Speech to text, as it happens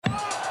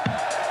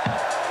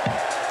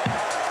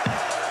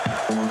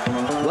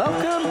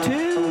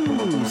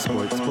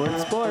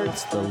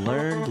Sports, the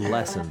learned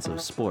lessons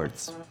of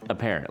sports,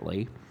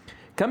 apparently.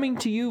 Coming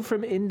to you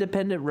from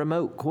independent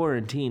remote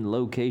quarantine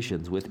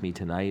locations with me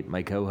tonight,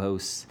 my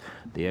co-hosts,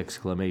 the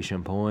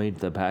exclamation point,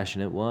 the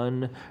passionate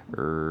one,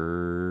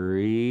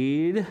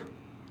 Reed.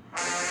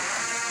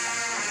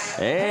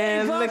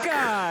 And the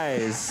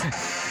Buckeyes!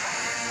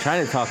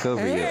 Trying to talk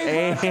over you.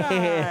 And the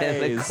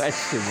Buckeyes!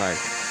 question mark.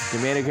 The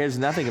man who cares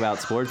nothing about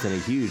sports and a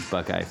huge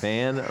Buckeye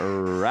fan,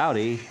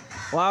 Rowdy.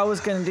 Well, I was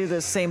going to do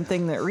the same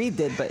thing that Reed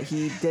did, but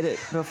he did it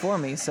before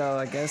me, so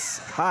I guess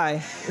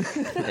hi.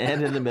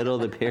 And in the middle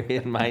of the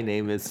period, my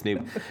name is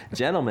Snoop.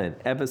 Gentlemen,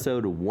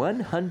 episode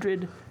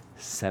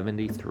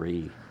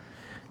 173.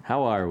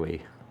 How are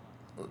we?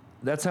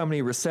 That's how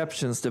many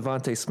receptions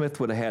Devontae Smith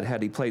would have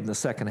had he played in the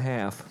second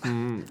half.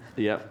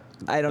 Yep.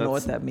 I don't know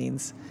what that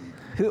means.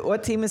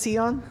 What team is he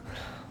on?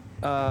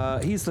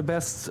 He's the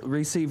best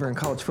receiver in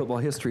college football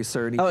history,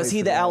 sir. And Oh, plays is he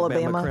for the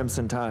Alabama?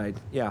 Crimson Tide?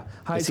 Yeah.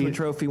 Heisman he-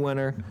 Trophy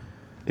winner.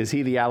 Is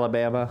he the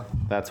Alabama?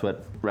 That's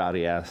what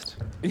Rowdy asked.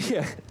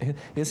 Yeah.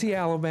 Is he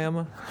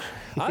Alabama?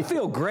 I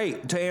feel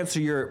great to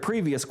answer your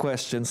previous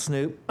question,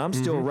 Snoop. I'm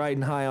still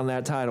riding high on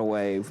that tidal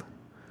wave.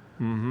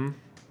 I'm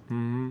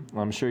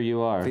sure you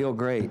are. Feel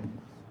great.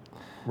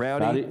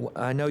 Rowdy,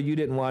 I know you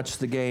didn't watch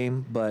the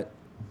game, but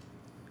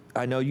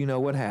I know you know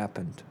what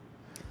happened.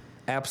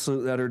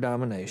 Absolute utter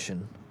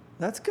domination.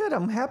 That's good.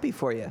 I'm happy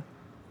for you.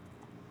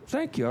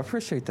 Thank you. I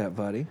appreciate that,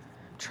 buddy. I'm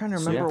trying to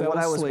So you remember fell what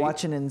I was asleep.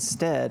 watching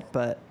instead,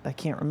 but I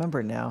can't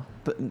remember now.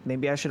 But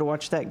maybe I should have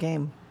watched that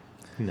game.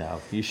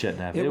 No, you shouldn't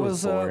have. It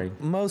was boring.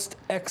 a most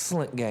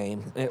excellent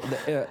game.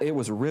 It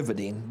was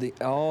riveting.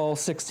 All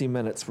 60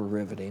 minutes were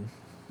riveting.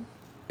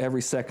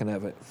 Every second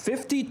of it.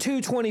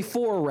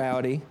 52-24,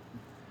 Rowdy.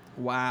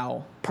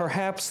 Wow.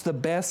 Perhaps the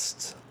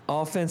best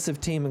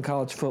offensive team in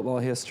college football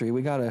history.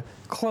 We got a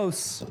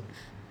close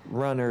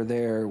runner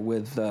there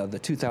with the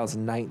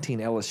 2019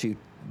 LSU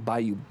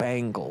Bayou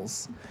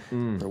Bengals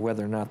for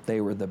whether or not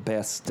they were the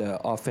best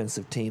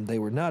offensive team. They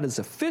were not as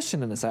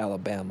efficient as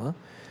Alabama.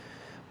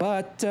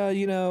 But, I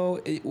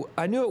knew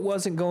it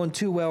wasn't going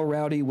too well,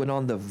 Rowdy, when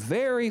on the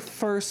very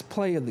first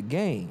play of the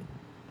game,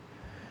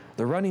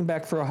 the running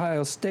back for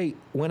Ohio State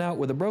went out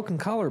with a broken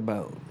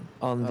collarbone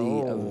on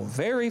the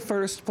very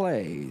first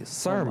play.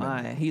 Sermon,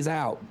 my. he's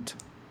out.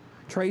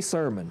 Trey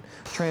Sermon,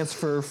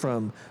 transfer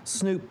from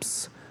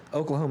Snoop's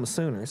Oklahoma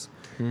Sooners.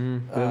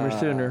 Boomer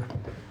Sooner.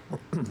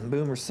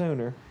 Boomer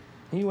Sooner.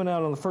 He went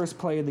out on the first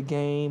play of the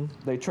game.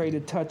 They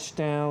traded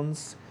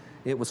touchdowns.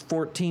 It was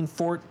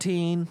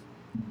 14-14.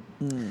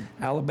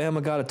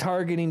 Alabama got a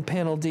targeting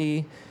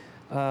penalty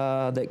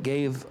that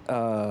gave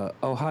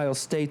Ohio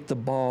State the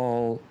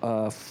ball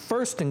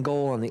first and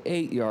goal on the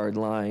 8-yard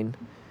line,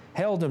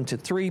 held them to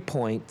 3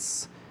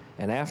 points,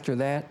 and after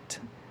that,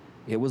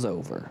 it was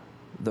over.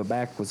 The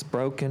back was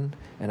broken,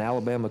 and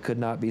Alabama could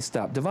not be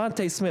stopped.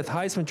 Devontae Smith,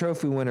 Heisman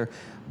Trophy winner,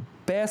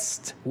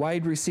 best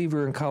wide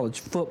receiver in college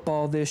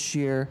football this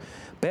year,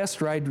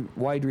 best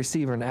wide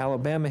receiver in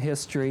Alabama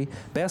history,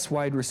 best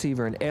wide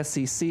receiver in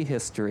SEC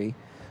history.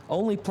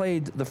 Only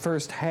played the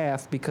first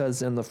half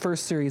because in the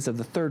first series of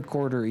the third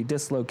quarter, he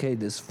dislocated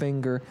his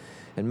finger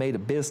and made a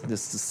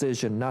business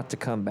decision not to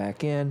come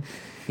back in.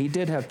 He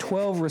did have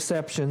 12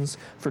 receptions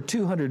for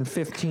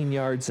 215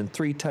 yards and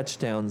 3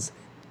 touchdowns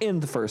in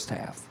the first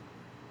half.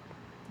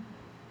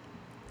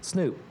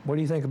 Snoop, what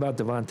do you think about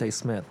Devontae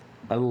Smith?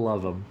 I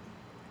love him.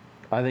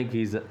 I think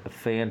he's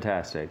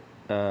fantastic.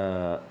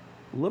 A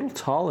little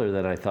taller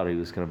than I thought he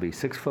was going to be.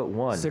 6'1".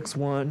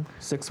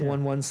 6'1",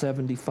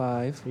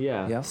 175.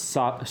 Yeah. Yeah.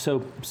 So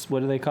what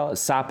do they call it?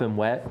 Sopping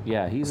wet.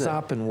 Yeah, he's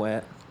Sopping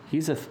wet.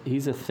 He's a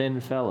thin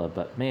fella,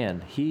 but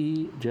man,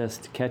 he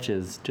just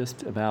catches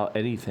just about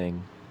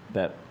anything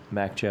that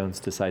Mac Jones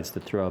decides to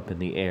throw up in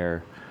the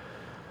air.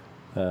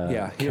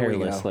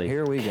 Carelessly.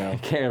 Here we go.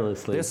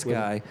 Carelessly. This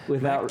guy,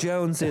 without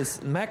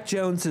Mac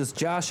Jones is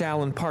Josh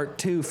Allen Part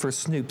 2 for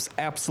Snoop's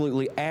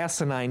absolutely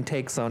asinine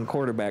takes on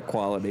quarterback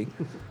quality.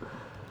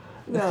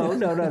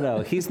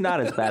 No. He's not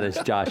as bad as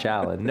Josh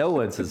Allen. No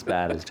one's as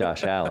bad as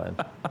Josh Allen.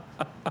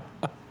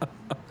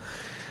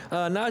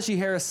 Najee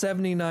Harris,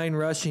 79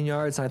 rushing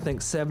yards, I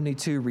think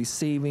 72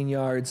 receiving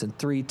yards and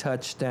 3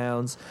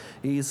 touchdowns.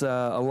 He's,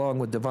 along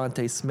with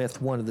Devontae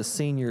Smith, one of the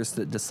seniors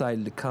that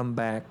decided to come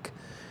back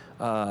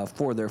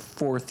for their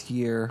 4th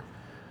year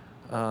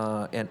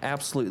and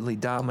absolutely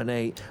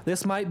dominate.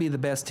 This might be the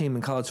best team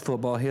in college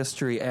football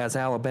history as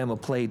Alabama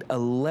played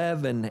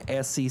 11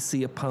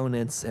 SEC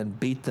opponents and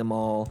beat them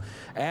all.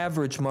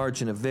 Average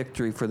margin of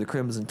victory for the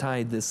Crimson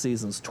Tide this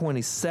season is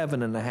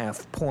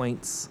 27.5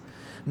 points.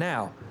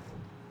 Now,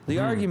 the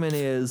argument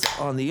is,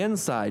 on the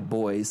inside,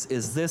 boys,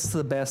 is this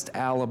the best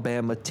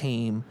Alabama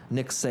team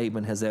Nick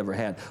Saban has ever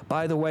had?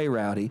 By the way,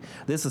 Rowdy,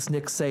 this is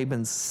Nick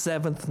Saban's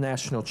 7th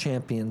national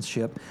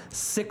championship,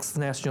 6th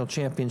national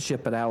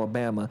championship at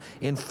Alabama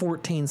in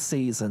 14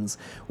 seasons,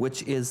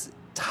 which is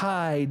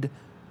tied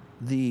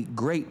the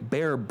great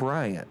Bear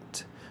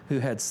Bryant, who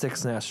had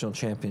 6 national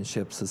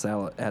championships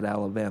at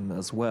Alabama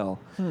as well.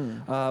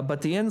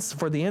 But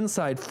for the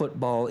inside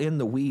football in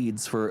the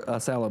weeds for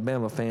us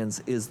Alabama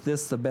fans, is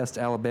this the best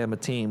Alabama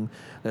team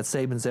that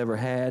Saban's ever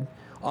had?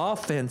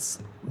 Offense,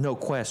 no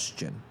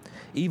question.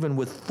 Even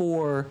with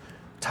 4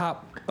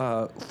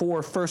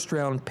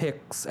 first-round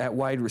picks at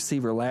wide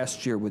receiver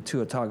last year with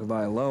Tua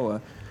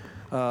Tagovailoa,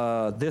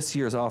 this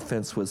year's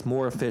offense was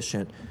more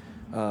efficient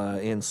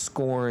in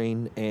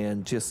scoring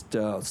and just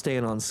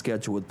staying on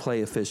schedule with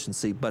play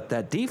efficiency. But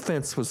that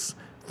defense was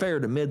fair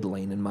to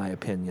middling, in my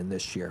opinion,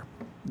 this year.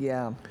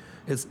 Yeah.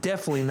 It's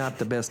definitely not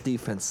the best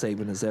defense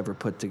Saban has ever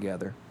put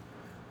together.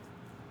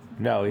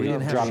 No, We he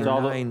didn't have dropped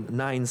all the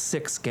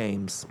 9-6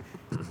 games.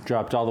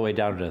 dropped all the way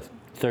down to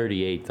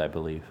 38th, I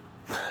believe.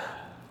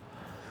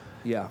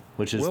 Yeah.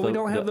 Which is well, the- we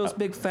don't have the- those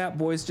big fat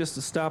boys just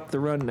to stop the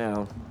run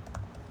now.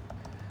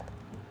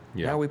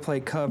 Yeah. Now we play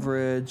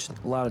coverage,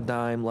 a lot of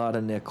dime, a lot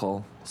of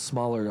nickel,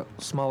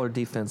 smaller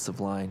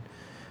defensive line.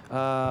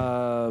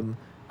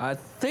 I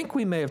think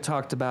we may have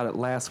talked about it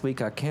last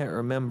week. I can't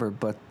remember,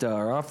 but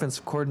our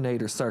offensive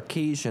coordinator,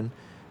 Sarkisian,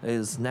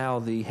 is now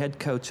the head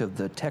coach of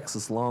the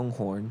Texas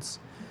Longhorns.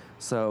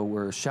 So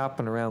we're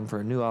shopping around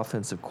for a new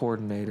offensive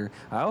coordinator.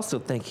 I also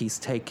think he's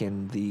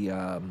taken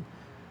the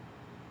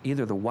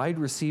either the wide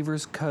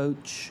receivers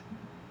coach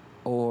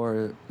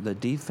or the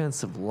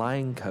defensive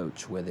line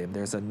coach with him.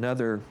 There's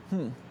another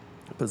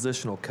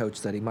positional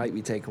coach that he might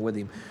be taking with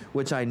him,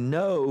 which I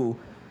know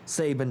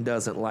Saban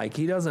doesn't like.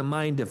 He doesn't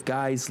mind if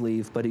guys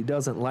leave, but he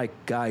doesn't like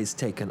guys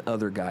taking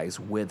other guys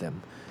with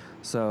him.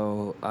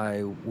 So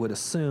I would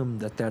assume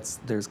that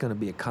there's going to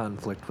be a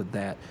conflict with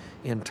that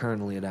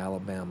internally at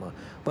Alabama.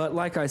 But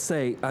like I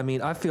say, I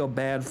mean, I feel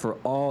bad for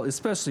all,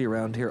 especially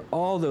around here,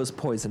 all those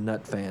Poison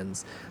Nut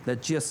fans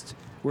that just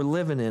were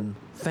living in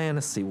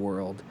fantasy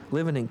world,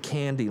 living in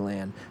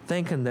Candyland,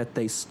 thinking that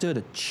they stood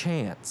a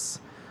chance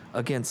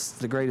against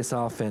the greatest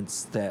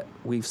offense that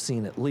we've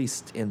seen at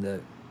least in the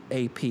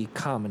AP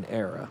Common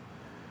Era.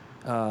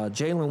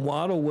 Jalen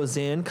Waddle was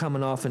in,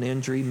 coming off an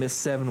injury, missed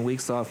 7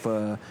 weeks off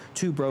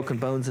 2 broken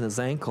bones in his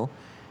ankle,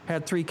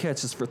 had 3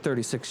 catches for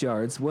 36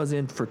 yards, was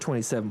in for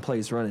 27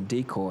 plays running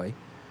decoy.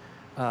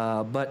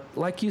 But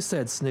like you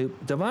said,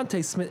 Snoop,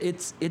 Devontae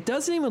Smith, it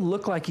doesn't even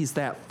look like he's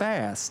that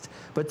fast,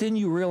 but then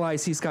you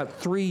realize he's got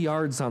 3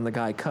 yards on the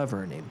guy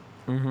covering him.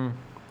 Mm-hmm.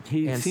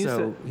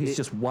 He's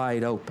just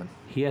wide open.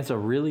 He has a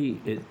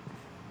really...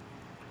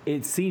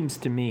 It seems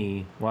to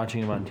me,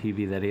 watching him on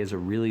TV, that he has a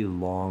really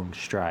long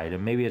stride.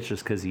 And maybe it's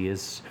just because he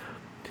is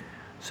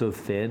so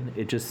thin.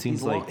 It just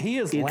seems like... he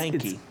is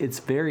lanky. It's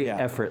very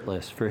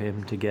effortless for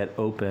him to get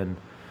open,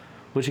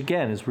 which,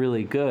 again, is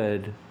really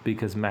good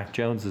because Mac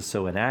Jones is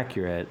so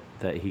inaccurate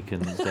that he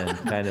can then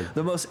kind of...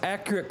 The most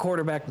accurate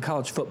quarterback in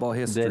college football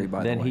history,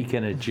 by the way. Then he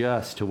can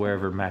adjust to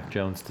wherever Mac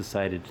Jones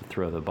decided to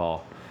throw the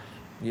ball.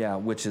 Yeah,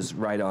 which is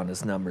right on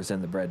his numbers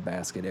in the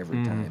breadbasket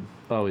every time.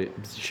 Oh, yeah,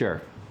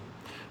 sure.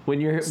 When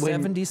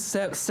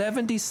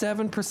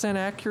 77%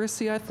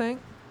 accuracy, I think.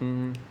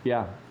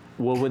 Yeah.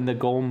 Well, when the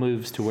goal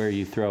moves to where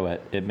you throw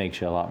it, it makes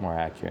you a lot more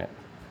accurate.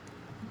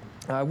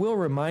 I will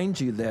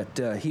remind you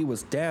that he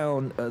was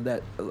down,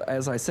 that,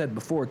 as I said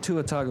before,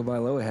 Tua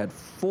Tagovailoa had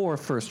 4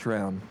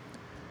 first-round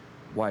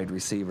wide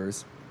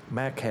receivers.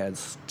 Mac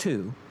has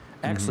 2.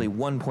 Actually,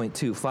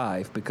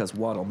 1.25 because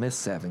Waddle missed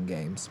 7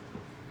 games.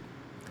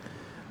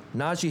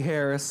 Najee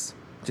Harris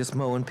just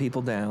mowing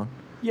people down.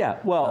 Yeah,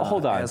 well,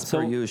 hold on. As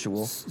per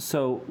usual.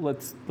 So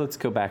let's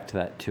go back to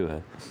that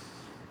Tua,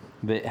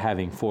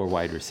 having 4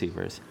 wide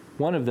receivers.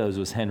 One of those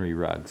was Henry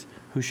Ruggs,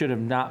 who should have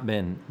not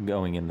been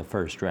going in the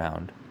first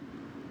round,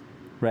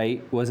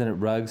 right? Wasn't it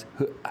Ruggs?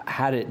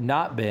 Had it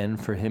not been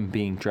for him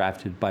being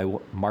drafted by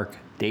Mark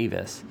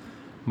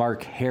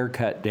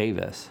Haircut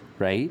Davis,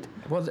 right?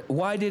 Well,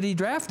 why did he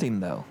draft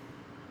him, though?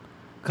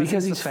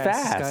 Because he's the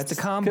fastest guy at fast. the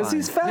combine. Because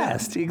he's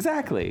fast,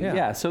 exactly. Yeah.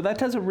 Yeah, so that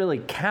doesn't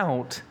really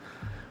count.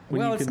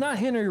 Well, it's not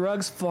Henry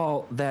Ruggs'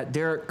 fault that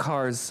Derek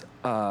Carr's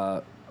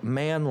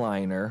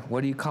man-liner,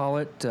 what do you call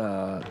it?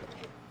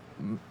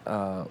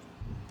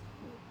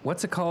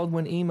 What's it called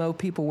when emo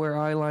people wear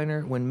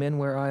eyeliner, when men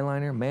wear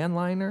eyeliner?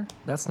 Man-liner?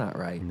 That's not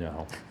right.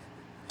 No.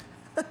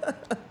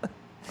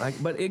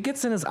 But it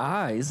gets in his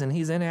eyes, and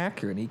he's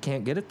inaccurate. He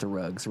can't get it to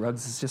Ruggs.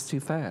 Ruggs is just too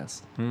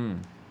fast.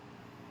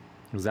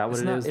 Is that what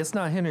is? It's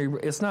not Henry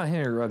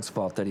Ruggs'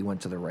 fault that he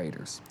went to the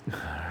Raiders.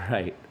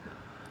 Right.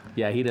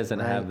 Yeah, he doesn't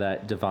Right. have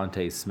that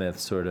Devontae Smith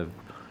sort of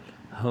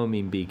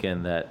homing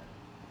beacon that...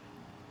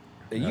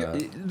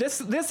 This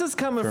is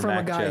coming from a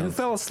Mac guy who Jones.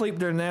 fell asleep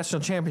during the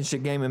national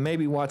championship game and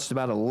maybe watched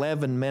about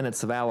 11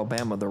 minutes of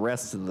Alabama the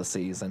rest of the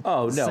season.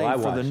 Oh, no, I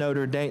for the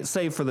watched.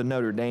 Save for the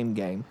Notre Dame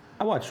game.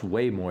 I watched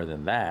way more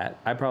than that.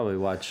 I probably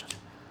watched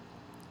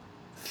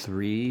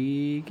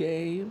 3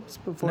 games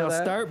before Now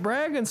that. start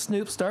bragging,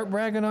 Snoop. Start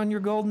bragging on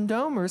your Golden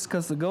Domers,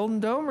 because the Golden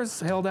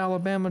Domers held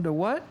Alabama to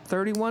what?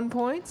 31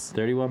 points?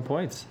 31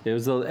 points. It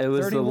was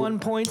 31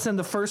 points in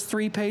the first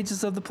 3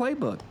 pages of the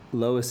playbook.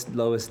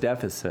 lowest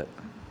deficit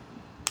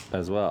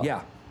as well.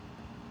 Yeah.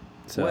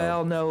 So,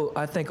 Well, no,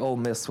 I think Ole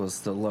Miss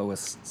was the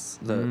lowest.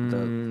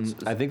 The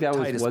I think that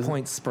tightest was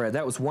point spread.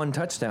 That was one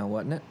touchdown,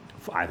 wasn't it?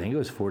 I think it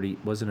was 40.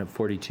 Wasn't it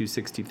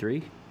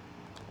 42-63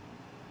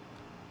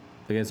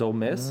 against Ole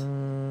Miss?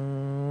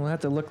 We'll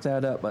have to look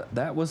that up. But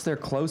that was their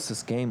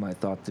closest game, I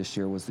thought, this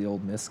year was the Ole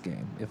Miss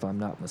game, if I'm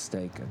not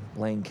mistaken.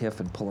 Lane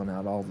Kiffin pulling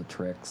out all the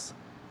tricks.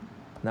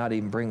 Not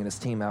even bringing his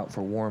team out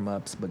for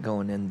warm-ups, but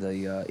going in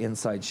the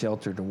inside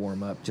shelter to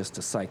warm up just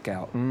to psych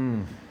out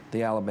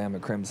the Alabama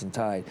Crimson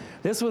Tide.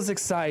 This was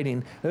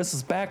exciting. This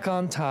is back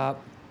on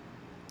top.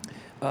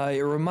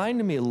 It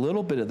reminded me a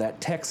little bit of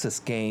that Texas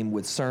game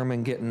with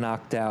Sermon getting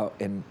knocked out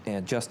and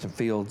Justin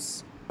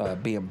Fields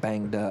being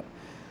banged up.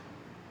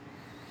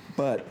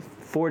 But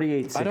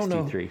 48-63. I don't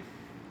know. 48-63.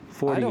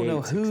 I don't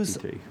know who's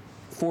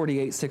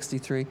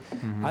 48-63.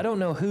 I don't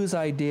know whose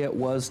idea it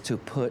was to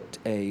put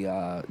a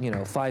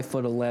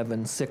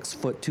 5'11", 6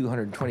 foot,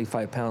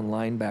 225-pound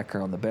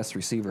linebacker on the best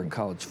receiver in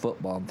college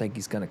football and think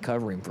he's going to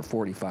cover him for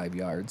 45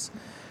 yards.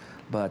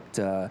 But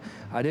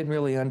I didn't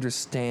really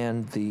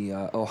understand the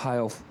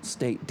Ohio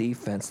State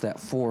defense, that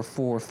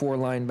 4-4, 4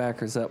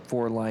 linebackers up,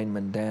 4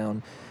 linemen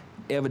down.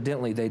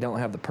 Evidently, they don't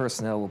have the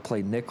personnel to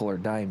play nickel or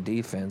dime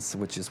defense,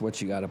 which is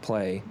what you got to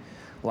play.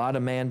 A lot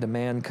of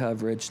man-to-man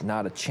coverage,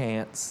 not a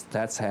chance.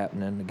 That's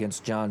happening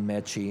against John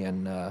Mechie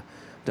and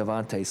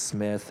Devontae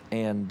Smith.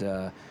 And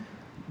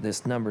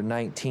this number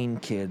 19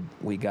 kid,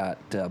 we got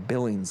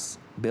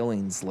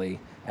Billingsley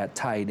at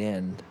tight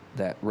end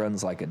that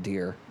runs like a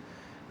deer,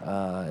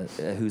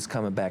 who's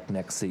coming back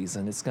next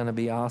season. It's going to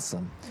be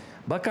awesome.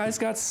 Buckeyes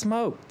got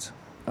smoked.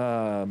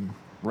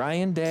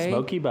 Ryan Day.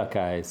 Smoky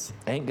Buckeyes.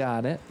 Ain't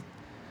got it.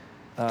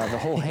 The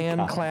whole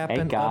hand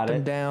clapping up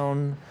and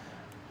down.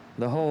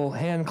 The whole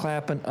hand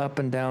clapping up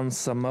and down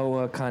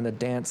Samoa kind of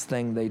dance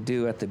thing they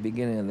do at the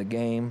beginning of the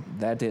game,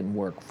 that didn't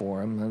work for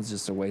them. That was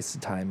just a waste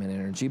of time and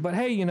energy. But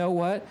hey, you know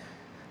what?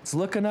 It's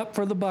looking up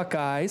for the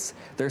Buckeyes.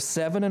 They're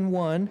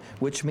 7-1,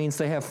 which means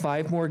they have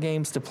 5 more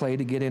games to play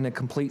to get in a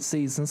complete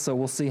season. So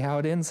we'll see how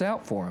it ends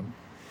out for them.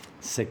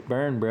 Sick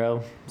burn,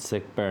 bro.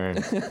 Sick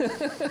burn.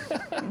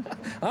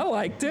 I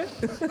liked it.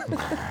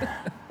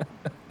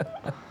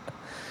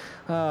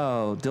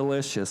 Oh,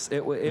 delicious!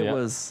 It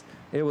was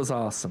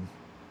awesome.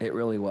 It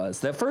really was.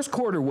 That first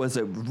quarter was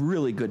a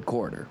really good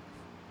quarter.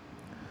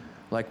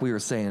 Like we were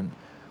saying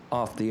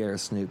off the air,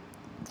 Snoop.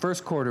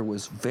 First quarter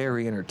was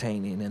very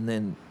entertaining, and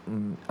then,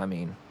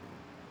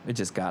 it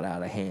just got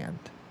out of hand.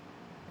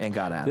 And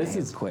got out of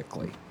hand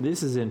quickly.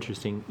 This is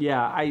interesting.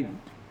 Yeah,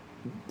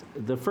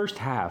 the first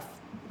half,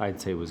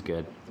 I'd say, was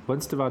good.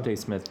 Once Devontae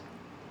Smith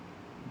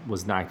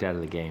was knocked out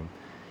of the game,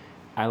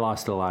 I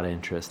lost a lot of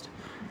interest.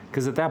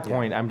 Because at that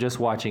point, I'm just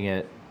watching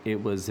it.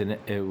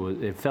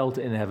 It felt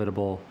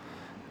inevitable.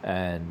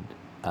 And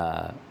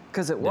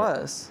because it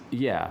was.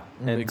 Yeah.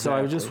 And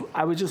exactly. So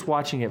I was just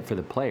watching it for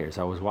the players.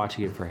 I was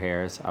watching it for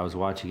Harris. I was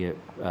watching it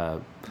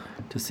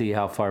to see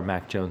how far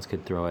Mac Jones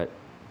could throw it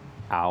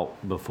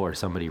out before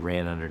somebody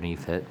ran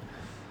underneath it.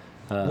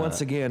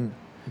 Once again,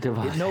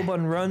 no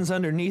one runs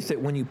underneath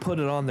it when you put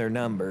it on their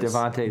numbers.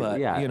 Devontae, but,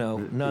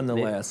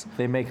 nonetheless.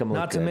 They make them look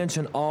Not to good.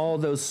 mention all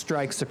those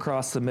strikes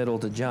across the middle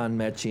to John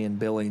Mechie and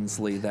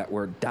Billingsley that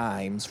were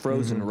dimes,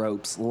 frozen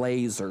ropes,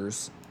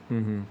 lasers.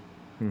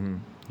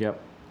 Yep.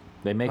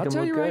 They make I'll them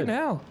tell look you good. right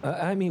now.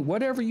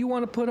 Whatever you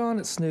want to put on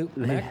it, Snoop,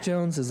 Mac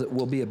Jones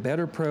will be a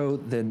better pro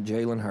than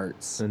Jalen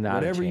Hurts. Not a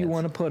Whatever you chance.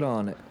 want to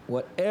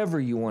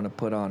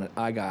put on it,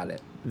 I got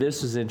it.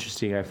 This is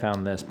interesting. I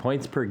found this.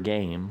 Points per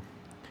game,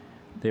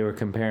 they were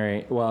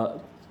comparing,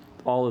 all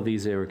of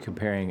these, they were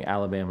comparing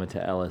Alabama to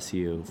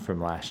LSU from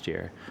last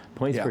year.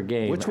 Points per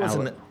game. Which was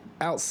an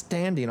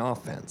outstanding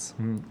offense.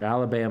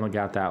 Alabama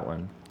got that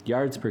one.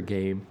 Yards per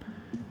game,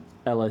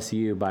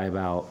 LSU by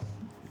about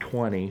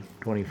 20,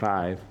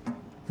 25.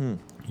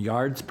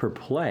 Yards per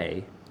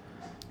play,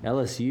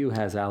 LSU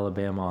has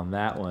Alabama on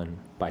that one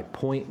by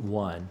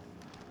 0.1.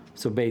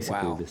 So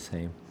basically Wow. the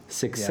same.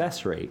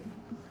 Success rate.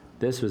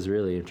 This was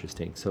really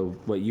interesting. So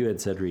what you had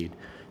said, Reed,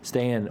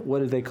 staying, what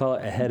did they call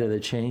it, ahead of the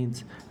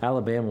chains?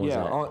 Alabama was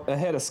at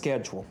ahead of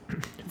schedule.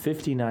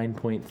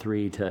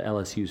 59.3 to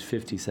LSU's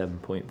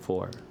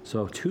 57.4.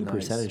 So 2 Nice.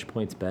 percentage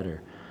points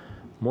better.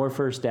 More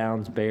first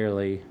downs,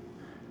 barely.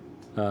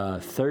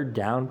 Third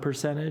down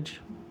percentage,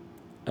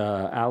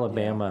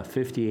 Alabama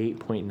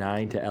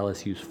 58.9 to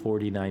LSU's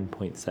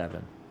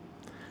 49.7.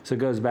 So it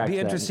goes back to Be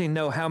that. interesting to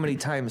know how many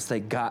times they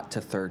got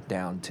to third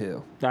down,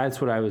 too. That's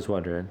what I was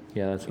wondering.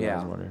 Yeah, that's what I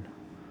was Yeah. wondering.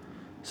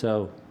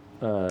 So,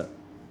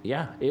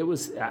 it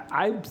was.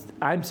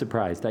 I'm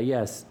surprised.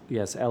 Yes,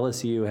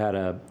 LSU had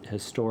a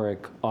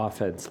historic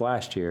offense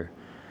last year,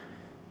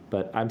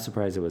 but I'm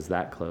surprised it was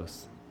that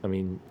close. I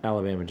mean,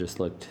 Alabama just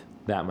looked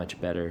that much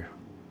better.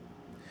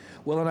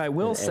 Well, and I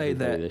will say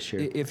everybody that this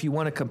year. if you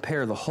want to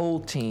compare the whole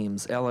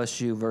teams,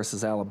 LSU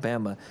versus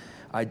Alabama,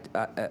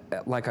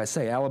 like I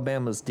say,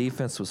 Alabama's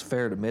defense was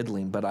fair to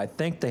middling, but I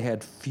think they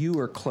had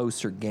fewer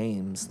closer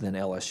games than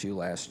LSU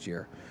last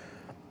year.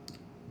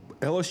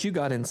 LSU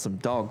got in some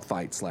dog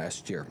fights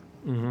last year.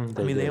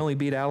 They did. only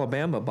beat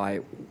Alabama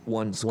by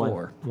one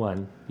score.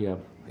 One. Yeah.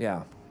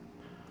 Yeah.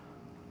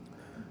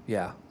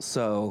 Yeah.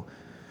 So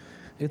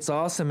it's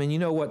awesome. And you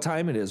know what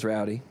time it is,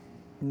 Rowdy?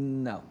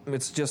 No.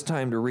 It's just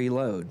time to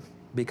reload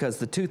because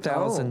the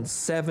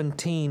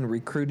 2017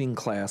 recruiting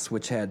class,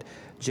 which had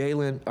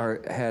Jerry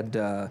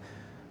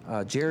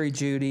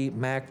Jeudy,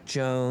 Mac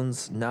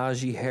Jones,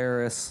 Najee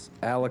Harris,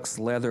 Alex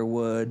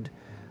Leatherwood,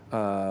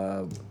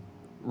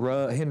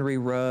 Henry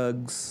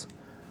Ruggs,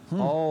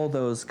 all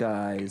those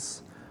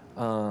guys.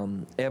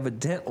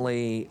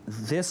 Evidently,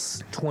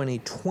 this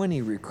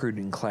 2020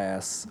 recruiting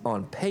class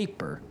on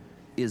paper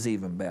is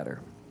even better.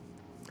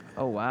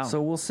 Oh, wow.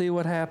 So we'll see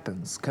what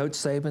happens. Coach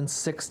Saban's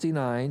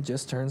 69,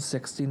 just turned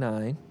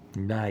 69.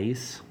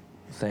 Nice.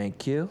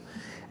 Thank you.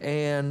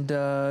 And,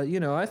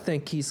 I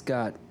think he's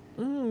got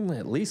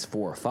at least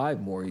 4 or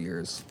 5 more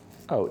years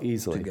Oh,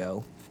 easily. to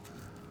go.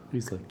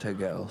 Easily.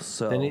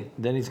 So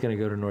Then he's going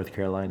to go to North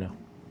Carolina.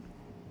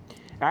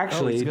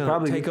 Actually, he's he'd going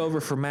probably to take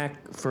over for Mac.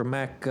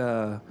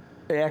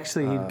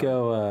 Actually, he'd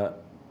go.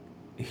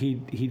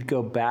 He'd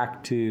go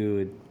back to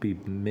it'd be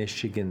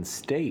Michigan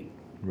State,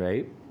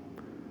 right?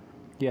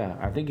 Yeah,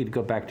 I think he'd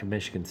go back to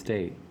Michigan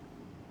State.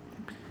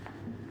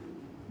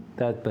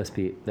 That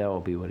will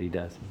be what he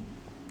does,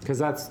 because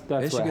that's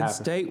what Michigan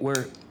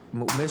happened.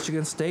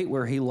 Michigan State,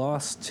 where he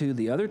lost to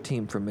the other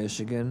team from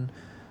Michigan,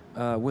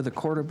 with a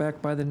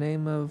quarterback by the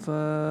name of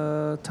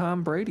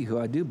Tom Brady, who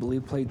I do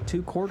believe played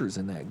 2 quarters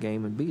in that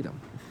game and beat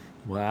him.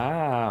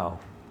 Wow.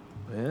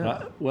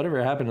 Yeah,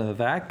 Whatever happened to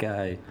that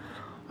guy?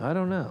 I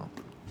don't know.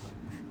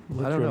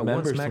 Let's I don't know.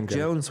 remember some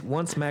guys.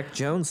 Once Mac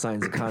Jones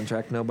signs a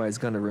contract, nobody's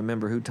going to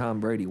remember who Tom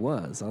Brady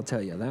was. I'll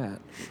tell you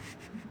that.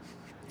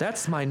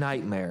 That's my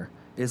nightmare.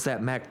 Is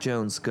that Mac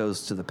Jones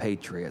goes to the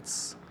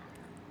Patriots,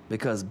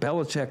 because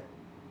Belichick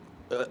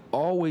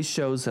always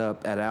shows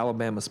up at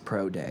Alabama's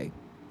pro day,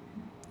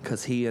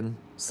 because he and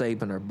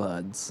Saban are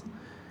buds.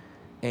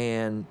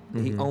 And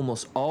he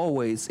almost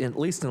always, at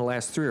least in the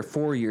last 3 or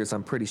 4 years,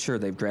 I'm pretty sure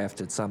they've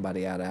drafted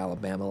somebody out of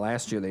Alabama.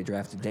 Last year they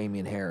drafted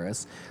Damian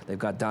Harris. They've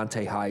got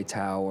Dante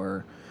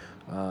Hightower.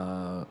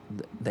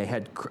 They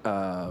had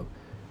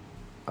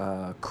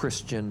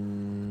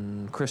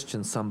Christian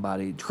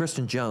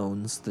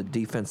Jones, the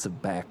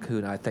defensive back,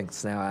 who I think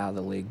is now out of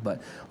the league.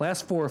 But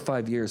last 4 or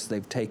 5 years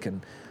they've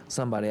taken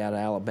somebody out of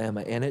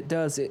Alabama, and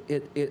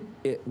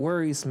it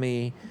worries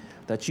me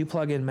that you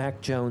plug in Mac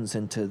Jones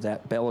into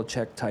that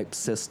Belichick-type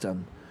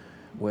system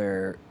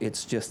where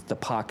it's just the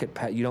pocket.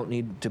 You don't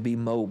need to be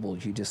mobile.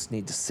 You just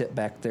need to sit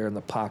back there in the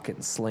pocket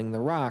and sling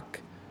the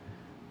rock.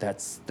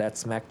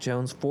 That's Mac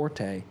Jones'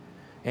 forte.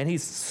 And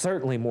he's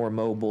certainly more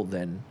mobile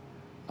than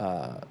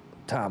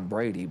Tom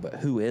Brady, but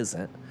who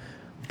isn't?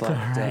 But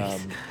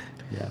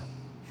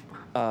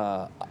Right.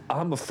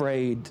 I'm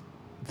afraid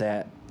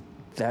I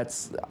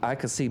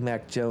could see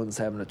Mac Jones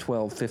having a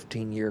 12,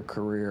 15-year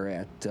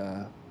career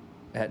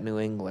at New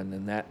England,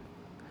 and that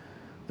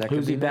Who's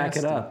could be he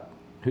backing nasty. up?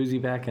 Who's he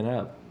backing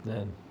up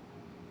then?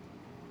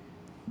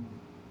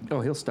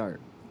 Oh, he'll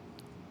start.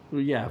 Well,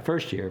 yeah,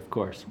 first year, of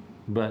course.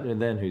 But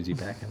then who's he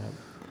backing up?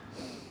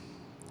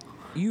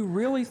 You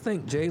really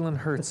think Jalen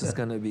Hurts is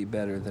going to be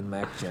better than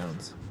Mac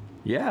Jones?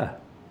 Yeah.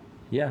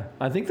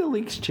 I think the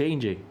league's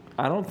changing.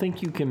 I don't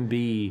think you can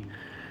be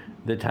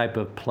the type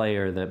of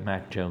player that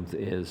Mac Jones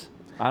is.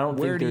 I don't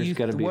think there's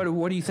going to be.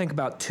 What do you think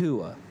about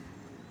Tua?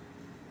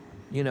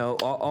 You know,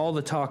 all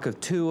the talk of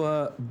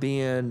Tua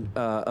being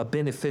a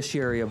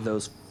beneficiary of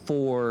those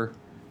 4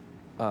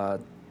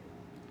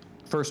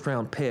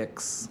 first-round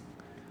picks,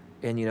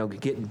 and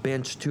getting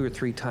benched 2 or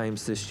 3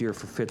 times this year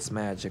for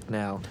Fitzmagic.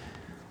 Now,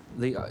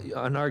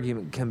 an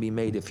argument can be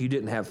made, if you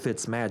didn't have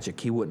Fitzmagic,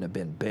 he wouldn't have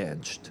been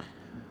benched,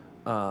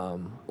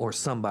 or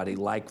somebody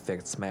like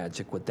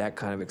Fitzmagic with that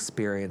kind of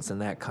experience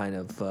and that kind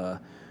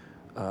of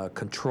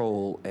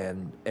control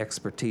and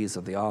expertise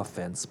of the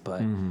offense,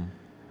 but.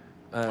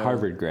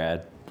 Harvard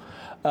grad.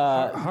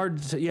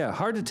 Hard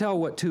to tell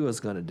what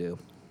Tua's going to do.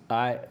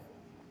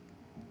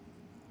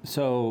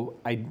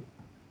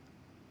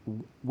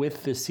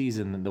 With the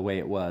season the way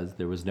it was,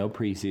 there was no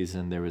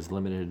preseason. There was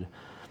limited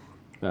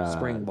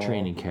Spring ball.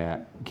 training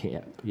camp.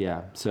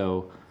 Yeah,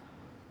 so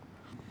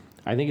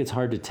I think it's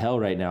hard to tell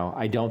right now.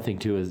 I don't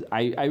think Tua's.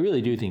 I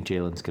really do think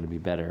Jalen's going to be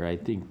better.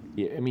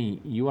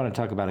 You want to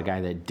talk about a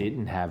guy that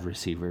didn't have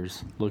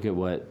receivers. Look at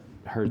what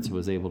Hurts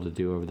was able to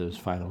do over those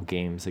final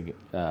games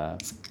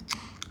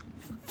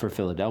for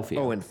Philadelphia.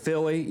 Oh, in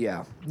Philly,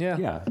 yeah,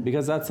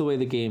 because that's the way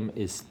the game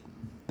is.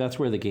 That's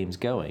where the game's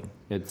going.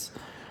 It's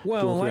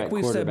well, like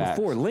we said quarterbacks.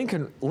 before,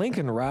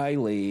 Lincoln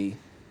Riley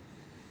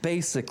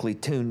basically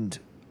tuned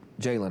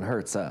Jalen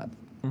Hurts up.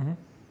 Mm-hmm.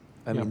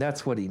 I mean,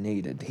 that's what he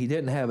needed. He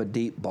didn't have a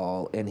deep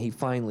ball, and he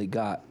finally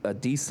got a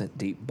decent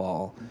deep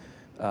ball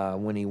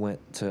when he went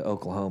to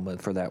Oklahoma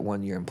for that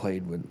 1 year and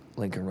played with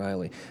Lincoln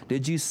Riley.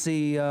 Did you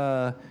see?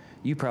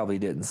 You probably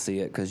didn't see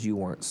it because you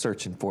weren't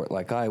searching for it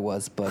like I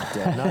was. But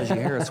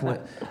Najee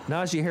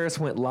Harris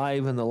went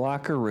live in the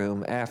locker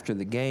room after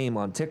the game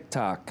on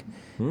TikTok,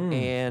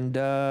 and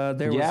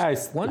there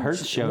was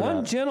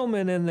one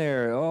gentleman in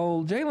there.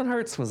 Oh, Jalen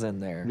Hurts was in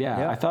there.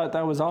 Yeah, Yep. I thought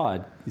that was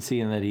odd,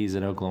 seeing that he's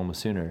an Oklahoma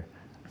Sooner.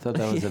 thought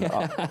that was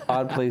an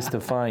odd place to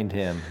find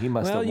him. He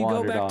must Well, have you go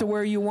wandered back off. to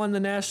where you won the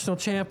national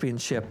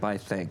championship, I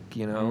think,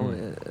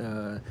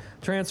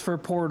 transfer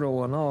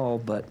portal and all,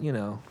 but,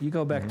 you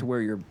go back to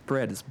where your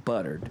bread is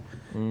buttered.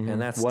 And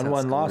that's Won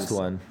one, lost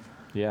Tuscaloosa. one.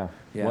 Yeah.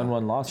 Yeah.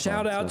 Won, lost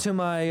Shout one. out to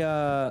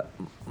my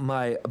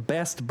my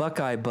best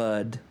Buckeye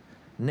bud,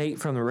 Nate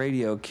from the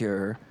Radio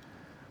Cure.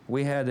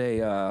 We had a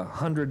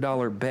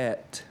 $100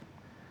 bet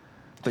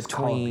Just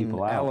calling between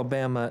people out.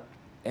 Alabama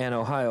and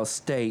Ohio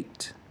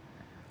State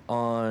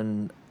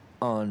on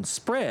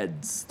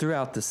spreads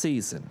throughout the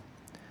season.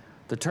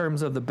 The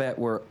terms of the bet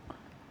were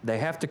they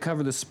have to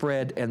cover the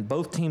spread and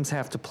both teams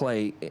have to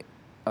play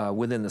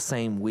within the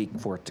same week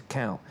for it to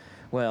count.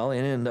 Well, it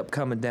ended up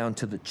coming down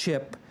to the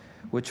chip,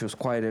 which was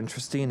quite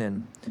interesting.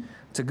 And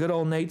to good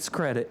old Nate's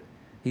credit,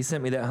 he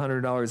sent me that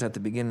 $100 at the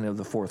beginning of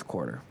the fourth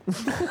quarter.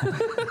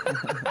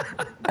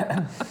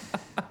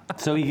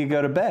 So he could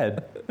go to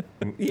bed.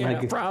 Yeah,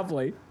 Like-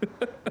 probably.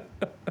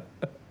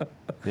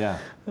 Yeah.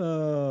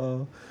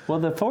 Well,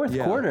 the fourth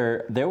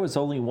quarter, there was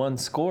only one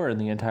score in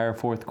the entire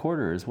fourth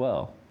quarter as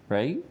well,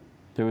 right?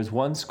 There was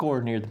one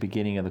score near the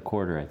beginning of the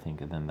quarter, I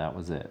think, and then that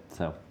was it.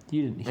 So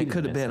he It didn't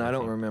could have miss been. I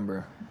don't anything.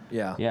 remember.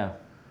 Yeah. Yeah,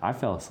 I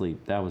fell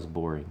asleep. That was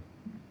boring.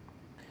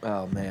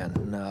 Oh, man.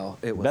 No,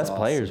 it was Best awesome.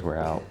 players were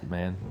out,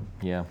 man.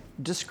 Yeah.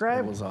 It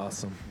Describe was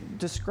awesome.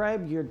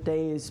 your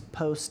days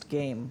post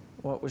game.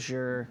 What was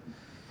your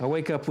I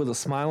wake up with a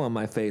smile on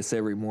my face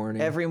every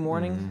morning. every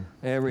morning?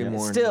 Every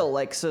morning.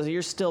 Still, so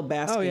you're still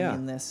basking Oh, yeah.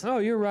 in this. Oh,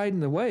 you're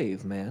riding the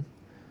wave, man.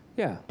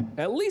 Yeah.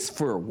 At least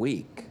for a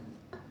week.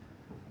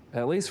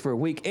 At least for a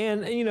week.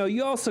 And,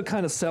 you also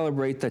kind of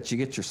celebrate that you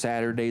get your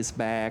Saturdays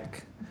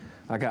back.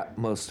 I got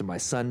most of my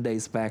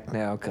Sundays back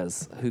now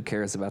because who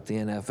cares about the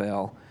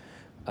NFL?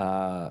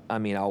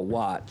 I'll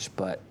watch,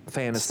 but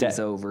fantasy's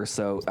over,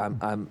 so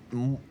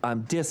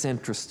I'm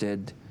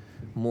disinterested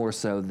more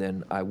so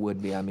than I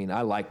would be. I mean,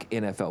 I like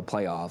NFL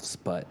playoffs,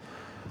 but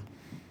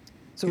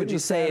So would getting you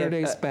the say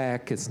Saturdays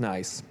back? It's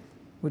nice.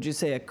 would you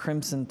say a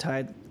Crimson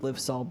Tide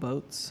lifts all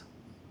boats?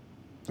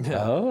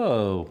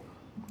 Oh,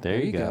 there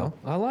you go.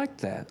 I like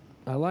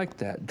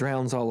that.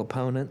 Drowns all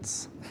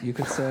opponents, you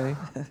could say.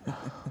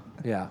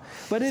 Yeah.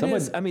 But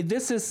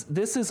this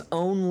is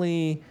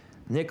only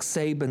Nick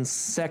Saban's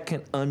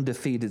second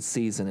undefeated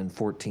season in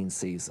 14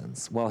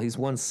 seasons. While he's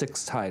won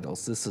 6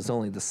 titles, this is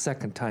only the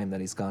second time that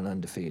he's gone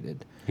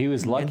undefeated. He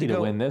was lucky to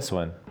go- win this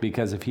one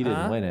because if he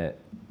didn't win it,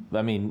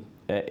 I mean,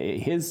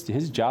 his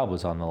job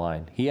was on the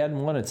line. He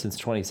hadn't won it since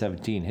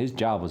 2017. His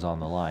job was on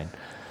the line.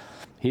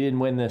 He didn't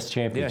win this Yeah,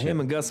 championship. him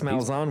and Gus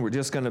Malzahn were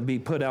just going to be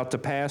put out to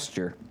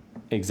pasture.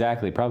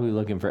 Exactly. Probably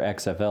looking for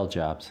XFL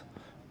jobs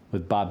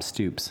with Bob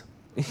Stoops.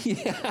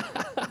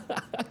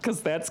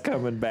 Because that's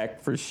coming back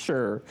for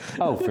sure.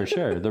 Oh, for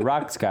sure. The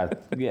Rock's got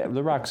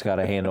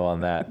a handle on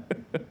that.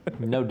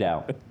 No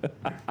doubt.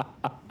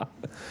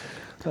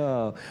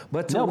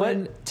 But to No, but-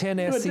 win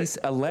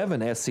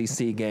 11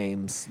 SEC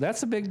games,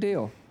 that's a big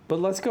deal. But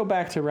let's go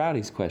back to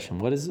Rowdy's question.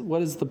 What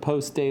does the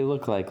post day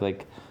look like?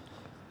 Like,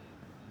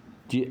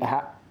 do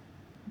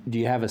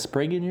you have a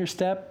spring in your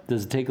step?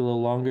 Does it take a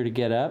little longer to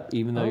get up,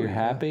 even though Oh, you're yeah.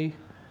 happy?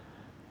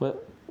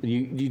 What do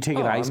you take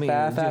an Oh, I ice mean,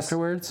 bath just-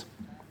 afterwards?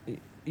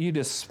 You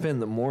just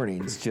spend the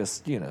mornings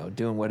just,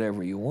 doing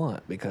whatever you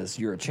want because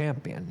you're a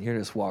champion. You're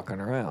just walking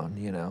around,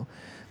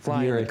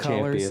 flying You're the a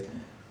colors.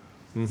 champion.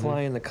 Mm-hmm.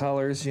 Flying the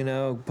colors,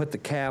 put the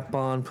cap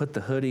on, put the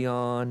hoodie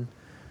on,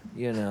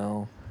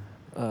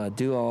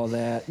 do all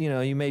that.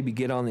 You maybe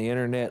get on the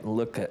internet and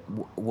look at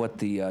what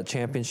the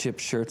championship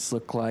shirts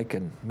look like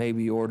and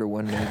maybe order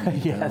one. Maybe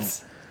you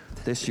Yes.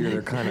 don't. This year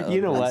they're kind of You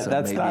know ugly, what? so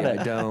That's maybe not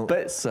I don't.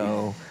 but-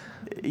 So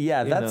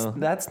Yeah, know.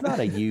 that's not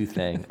a you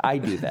thing. I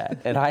do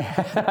that, and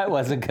I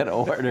wasn't gonna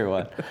order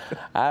one.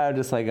 I'm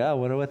just like, I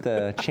wonder what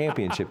the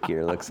championship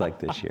gear looks like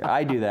this year.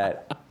 I do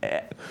that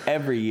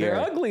every year.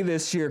 they're ugly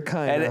this year,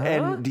 kind of.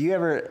 And do you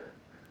ever?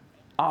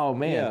 Oh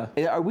man,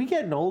 are we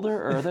getting older,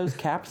 or are those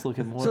caps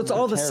looking more? So it's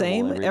all the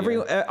terrible same. every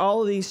year?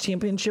 All of these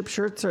championship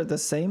shirts are the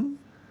same.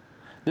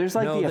 There's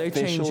like no, the they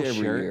official change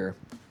every shirt. year.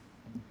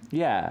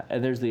 Yeah,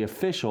 and there's the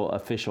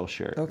official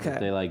shirt. Okay.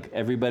 They like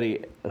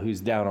everybody who's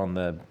down on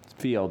the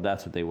field.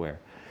 That's what they wear.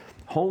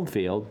 Home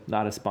field,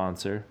 not a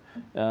sponsor,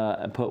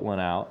 and put one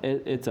out.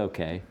 It's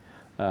okay,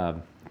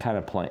 kind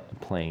of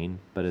plain,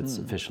 but it's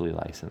officially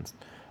licensed.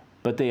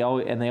 But they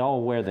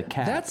all wear the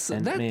cap. That's-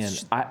 man,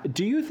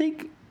 do you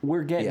think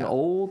we're getting Yeah.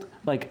 old?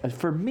 Like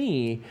for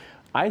me,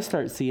 I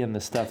start seeing the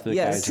stuff that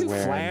Yes. guys Too are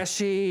wearing.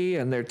 flashy,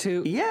 and they're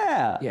too.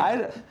 Yeah,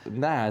 Yeah.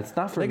 nah, it's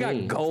not for They me. got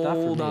It's not for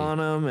gold me. on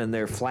them, and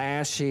they're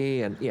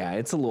flashy, and yeah,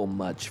 it's a little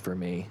much for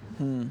me,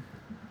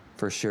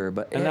 for sure.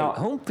 But And hey, now-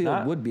 home field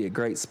not- would be a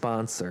great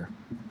sponsor.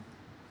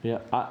 Yeah,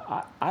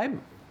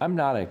 I'm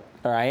not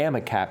I am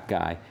a cap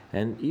guy,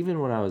 and even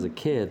when I was a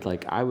kid,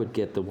 like I would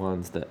get the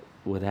ones that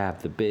would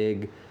have the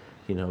big,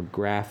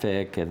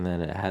 graphic, and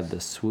then it had the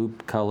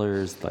swoop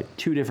colors, like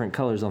 2 different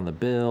colors on the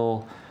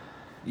bill.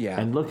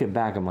 Yeah, And looking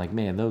back, I'm like,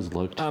 man, those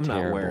looked I'm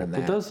terrible. not wearing that.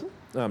 But those,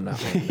 I'm not.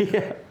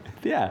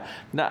 yeah.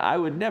 No, I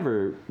would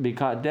never be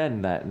caught dead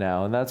in that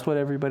now, and that's what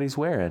everybody's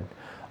wearing.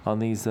 on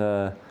these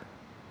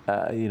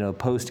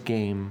post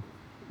game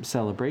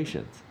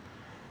celebrations.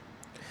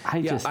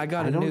 I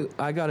got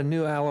a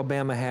new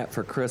Alabama hat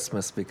for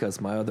Christmas because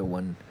my other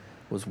one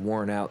was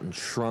worn out and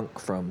shrunk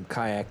from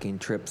kayaking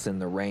trips in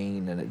the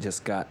rain, and it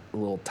just got a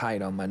little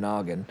tight on my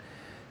noggin.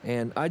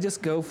 And I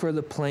just go for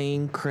the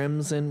plain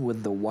crimson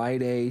with the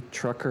white A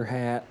trucker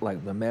hat,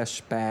 like the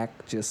mesh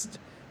back, just,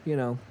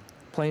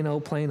 plain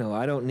old.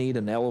 I don't need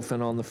an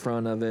elephant on the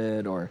front of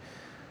it or,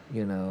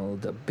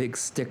 the big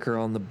sticker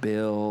on the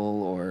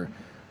bill or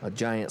a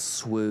giant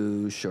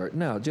swoosh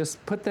no,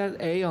 just put that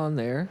A on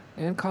there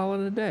and call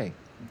it a day.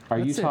 Are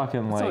you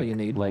talking That's all you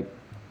need. like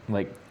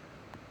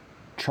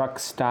truck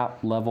stop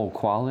level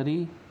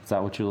quality? Is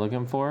that what you're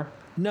looking for?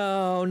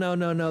 No.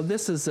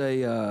 This is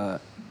a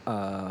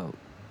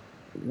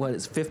what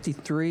is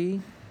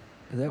 53?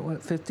 Is that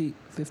what 50,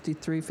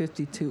 53,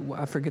 52?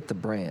 I forget the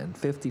brand.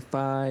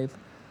 55,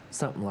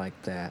 something like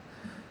that.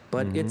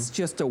 But it's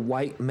just a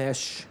white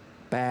mesh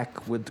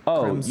back with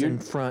crimson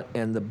front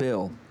and the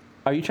bill.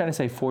 Are you trying to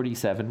say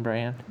 47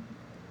 brand?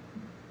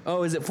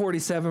 Oh, is it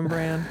 47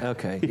 brand?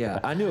 Okay, yeah.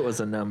 I knew it was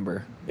a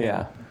number.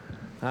 Yeah.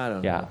 I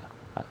don't know.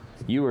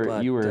 You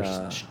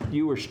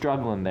were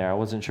struggling there. I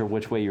wasn't sure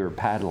which way you were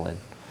paddling.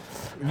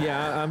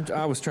 Yeah,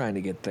 I was trying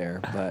to get there,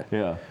 but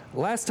Yeah.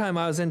 Last time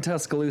I was in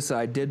Tuscaloosa,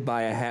 I did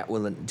buy a hat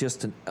with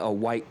just a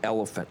white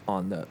elephant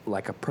on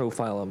like a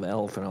profile of an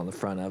elephant on the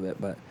front of it,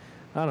 but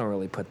I don't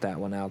really put that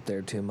one out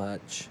there too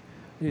much.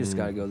 You just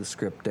got to go the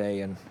script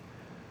day and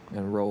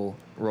roll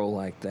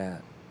like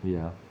that.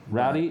 Yeah.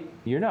 Rowdy,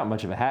 you're not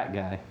much of a hat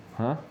guy,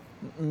 huh?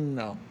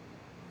 No.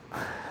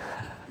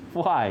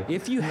 Why?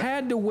 If you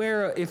had to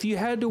wear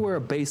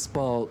a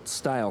baseball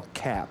style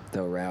cap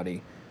though,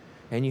 Rowdy,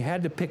 and you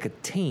had to pick a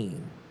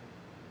team,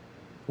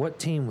 what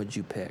team would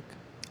you pick?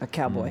 A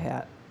cowboy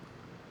hat.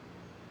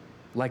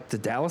 Like the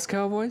Dallas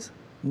Cowboys?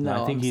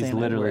 No, I think I'm he's saying I'd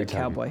literally wear a talking-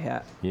 cowboy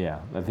hat. Yeah,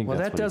 I think Well,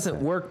 that's that what he doesn't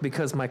said. work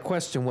because my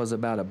question was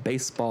about a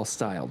baseball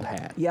styled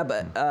hat. Yeah,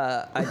 but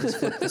I just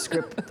flipped the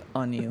script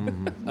on you.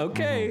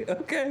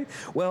 Okay.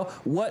 Well,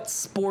 what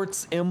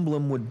sports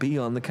emblem would be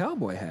on the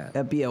cowboy hat?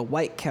 That'd be a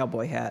white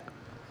cowboy hat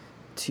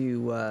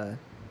to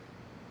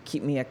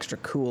keep me extra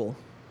cool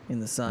in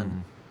the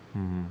sun.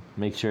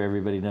 Make sure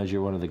everybody knows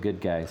you're one of the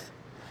good guys.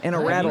 And a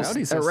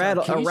Rowdy's a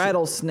Sarkeesian.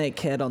 rattlesnake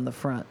head on the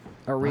front.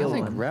 A real I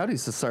think one.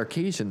 Rowdy's a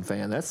Sarkeesian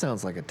fan. That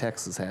sounds like a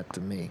Texas hat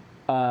to me.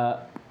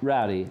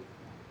 Rowdy,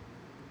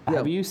 Yeah.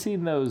 have you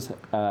seen those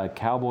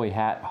cowboy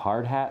hat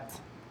hard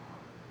hats?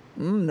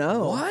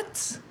 No.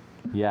 What?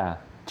 Yeah,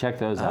 check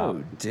those out.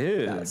 Oh,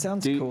 dude. That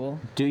sounds Do, cool.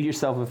 do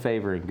yourself a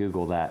favor and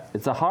Google that.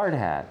 It's a hard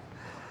hat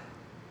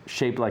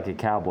shaped like a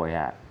cowboy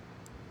hat.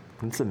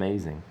 It's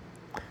amazing.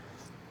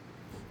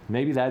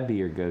 Maybe that'd be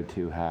your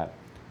go-to hat.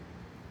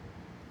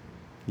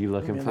 You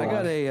looking for I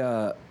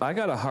one?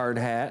 got a hard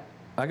hat.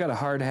 I got a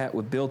hard hat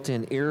with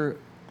built-in ear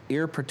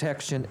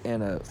protection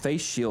and a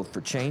face shield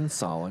for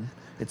chainsawing.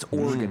 It's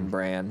Oregon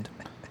brand.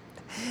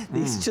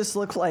 These just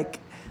look like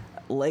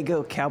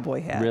Lego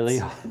cowboy hats.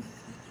 Really?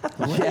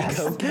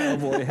 Lego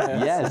cowboy hat.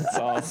 Yes. That's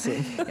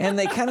awesome. And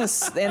they kind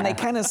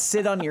of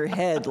sit on your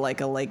head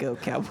like a Lego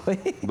cowboy.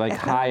 Like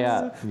high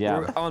up. Yeah.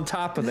 Or on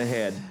top of the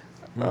head.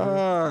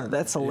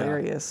 That's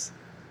hilarious.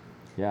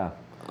 Yeah.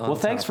 Well,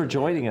 thanks for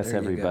joining us, There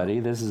you go. everybody.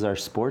 This is our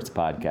sports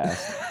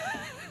podcast.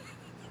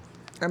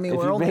 I mean, If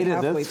we're you only made it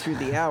halfway this- through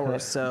the hour,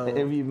 so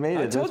If you made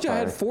it I told this you I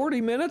far. had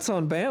 40 minutes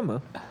on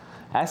Bama.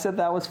 I said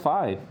that was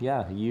fine.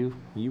 Yeah, you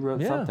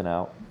wrote Yeah. something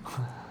out.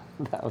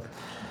 That was,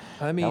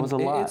 I mean, was a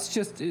lot. it's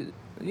just,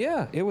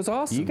 it was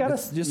awesome. You gotta-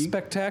 It's just you-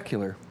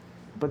 spectacular.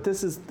 but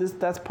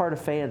that's part of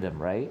fandom,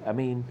 right? I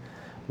mean,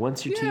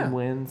 once your Yeah. team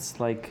wins,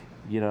 like,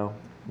 well,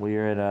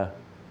 you're in a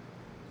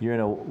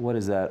what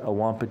is that? A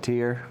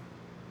Wampatier?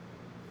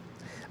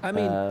 I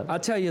mean, I'll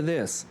tell you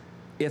this.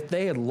 If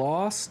they had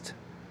lost,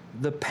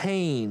 the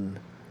pain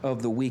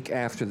of the week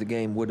after the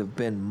game would have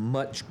been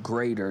much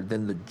greater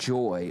than the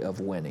joy of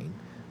winning.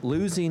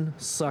 Losing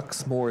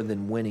sucks more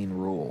than winning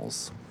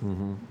rules.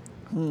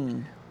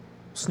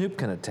 Snoop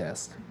can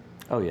attest.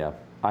 Oh yeah,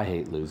 I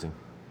hate losing.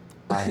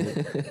 I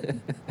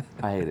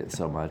hate it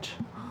so much.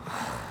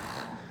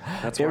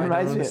 That's It why I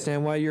reminds don't me-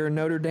 understand why you're a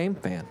Notre Dame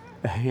fan.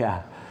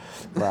 Yeah.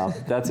 Well,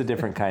 that's a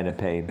different kind of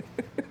pain.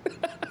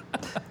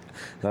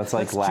 That's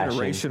like That's lashing.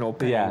 generational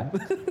pain. Yeah.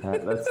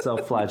 That's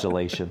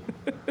self-flagellation.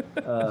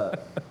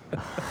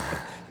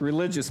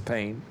 Religious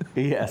pain.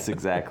 Yes,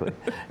 exactly.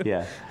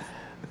 Yeah.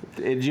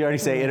 Did you already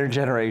say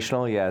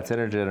intergenerational? Yeah, it's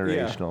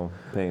intergenerational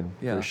pain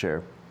Yeah. for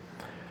sure.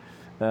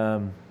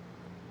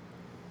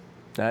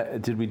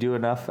 Did we do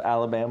enough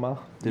Alabama?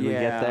 Did we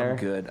get there? I'm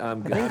good.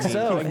 I'm good. I think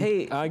so. I can-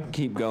 Hey. I can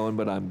keep going,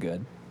 but I'm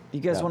good. you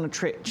guys Yeah. want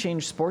to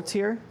change sports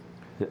here?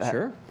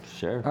 Sure.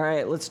 Sure. All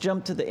right, let's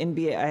jump to the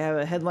NBA. I have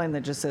a headline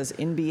that just says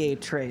NBA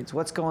trades.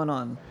 What's going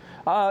on?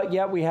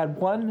 Yeah, we had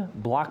one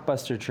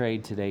blockbuster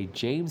trade today.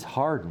 James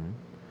Harden,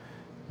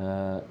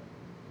 the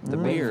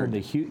beard.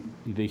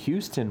 from the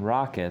Houston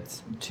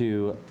Rockets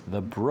to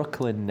the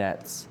Brooklyn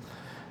Nets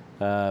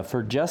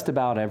for just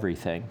about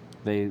everything.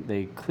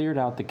 They cleared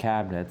out the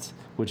cabinets,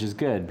 which is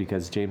good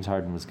because James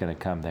Harden was going to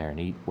come there and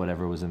eat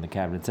whatever was in the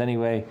cabinets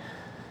anyway.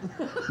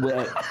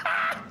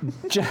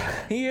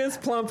 He is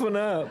plumping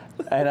up.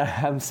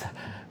 And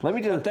let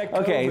me just that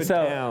okay. COVID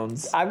So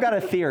downs. I've got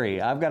a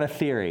theory. I've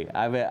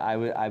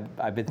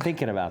been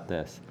thinking about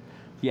this.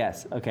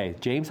 Yes. Okay.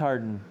 James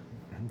Harden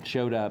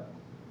showed up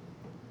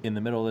in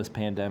the middle of this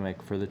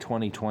pandemic for the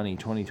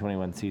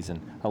 2020-2021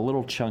 season, a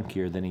little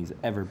chunkier than he's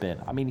ever been.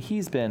 I mean,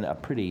 he's been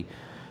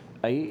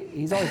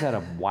he's always had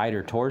a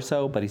wider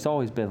torso, but he's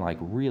always been like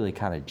really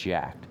kind of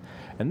jacked.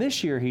 And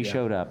this year he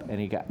showed up and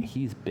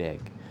he's big.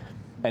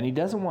 And he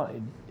doesn't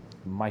want.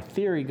 My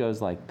theory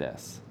goes like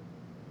this: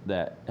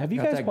 have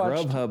you guys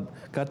watched?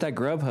 Got that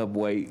Grubhub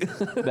weight.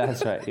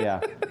 That's right.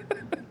 Yeah.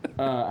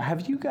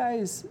 Have you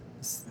guys?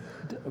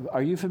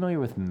 Are you familiar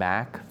with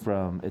Mac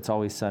from It's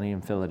Always Sunny in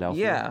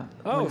Philadelphia? Yeah.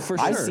 Oh, for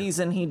This sure.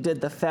 season he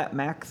did the Fat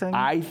Mac thing.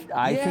 I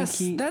Yes,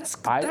 think that's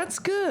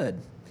good.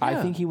 I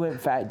Yeah. think he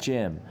went Fat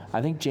Jim.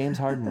 I think James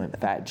Harden went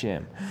Fat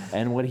Jim.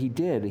 And what he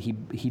did, he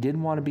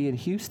didn't want to be in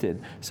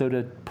Houston. So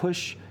to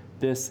push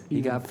this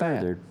even got fat.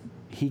 further,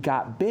 he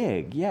got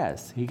big.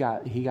 Yes, he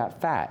got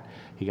fat.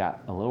 He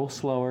got a little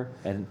slower,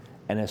 and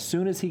as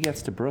soon as he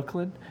gets to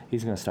Brooklyn,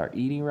 he's going to start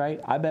eating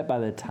right. I bet by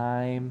the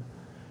time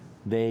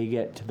they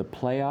get to the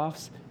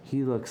playoffs,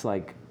 he looks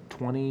like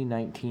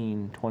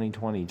 2019,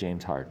 2020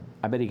 James Harden.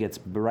 I bet he gets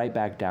right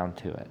back down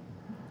to it.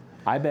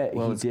 I bet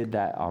he did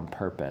that on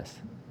purpose.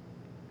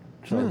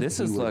 So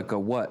this is like a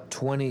what,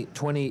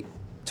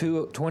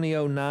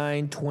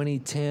 2009,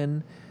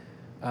 2010,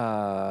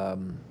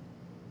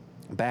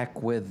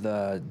 back with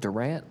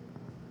Durant.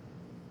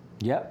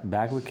 Yep,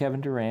 back with Kevin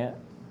Durant.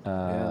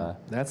 Yeah,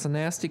 that's a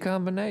nasty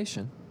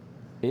combination.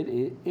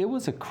 It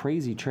was a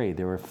crazy trade.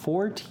 There were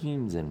 4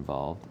 teams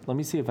involved. Let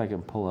me see if I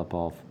can pull up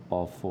all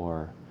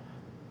 4.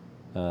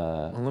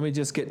 Well, let me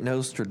just get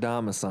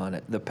Nostradamus on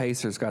it. The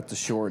Pacers got the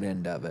short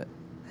end of it.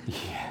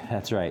 Yeah,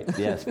 that's right.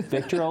 Yes,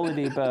 Victor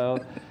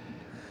Oladipo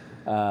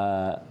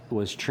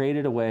was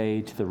traded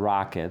away to the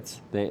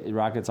Rockets. The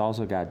Rockets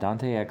also got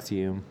Dante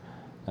Exum,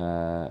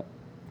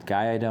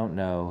 guy I don't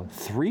know,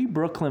 3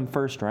 Brooklyn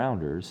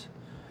first-rounders,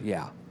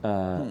 Yeah.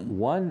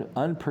 1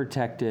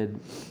 unprotected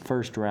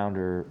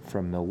first-rounder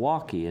from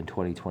Milwaukee in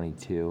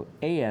 2022,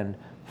 and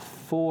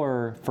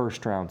 4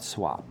 first-round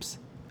swaps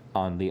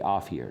on the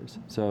off years.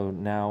 So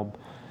now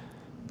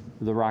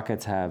the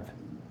Rockets have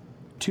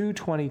 2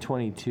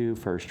 2022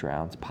 first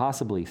rounds,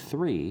 possibly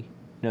 3.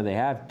 No, they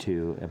have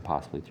 2 and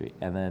possibly 3.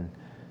 And then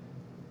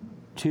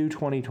 2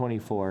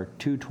 2024,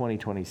 2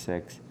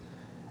 2026,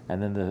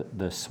 and then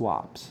the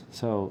swaps.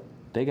 So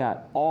they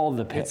got all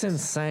the picks. It's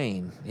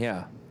insane.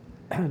 Yeah.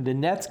 The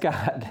Nets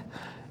got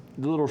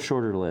the little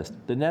shorter list.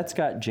 The Nets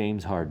got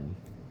James Harden.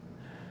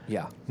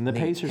 Yeah. And the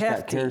Pacers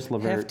got Karis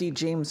LeVert. Hefty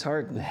James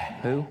Harden.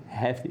 Who?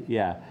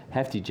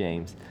 Hefty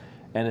James.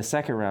 And a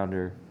second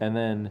rounder. And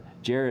then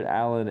Jarrett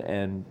Allen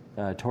and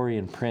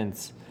Taurean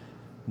Prince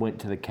went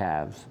to the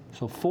Cavs.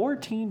 So 4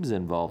 teams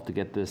involved to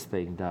get this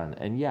thing done.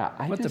 And yeah,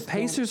 But the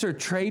Pacers are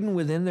trading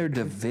within their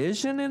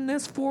division in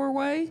this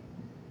 4-way?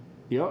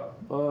 Yep.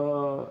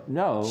 No,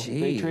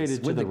 they Jeez,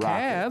 traded to with the the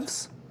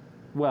Rockets. Cavs?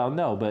 Well,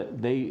 no,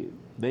 but they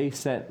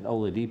sent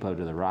Oladipo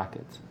to the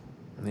Rockets.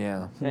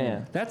 Yeah.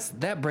 Yeah.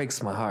 That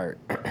breaks my heart.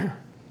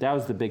 That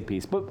was the big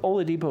piece. But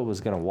Oladipo was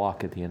going to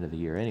walk at the end of the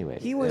year anyway.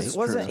 He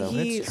wasn't true.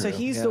 he? It's So true,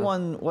 he's yeah. the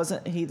one.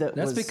 Wasn't he?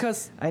 That's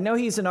because- I know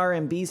he's an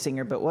R&B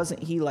singer, but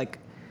wasn't he like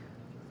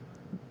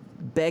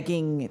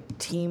begging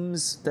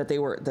teams that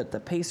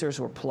the Pacers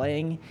were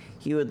playing?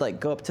 He would like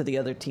go up to the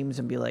other teams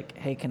and be like,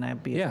 "Hey, can I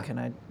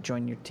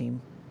join your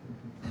team?"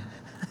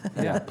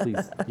 Yeah,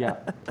 please. Yeah.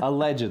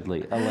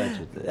 Allegedly.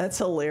 That's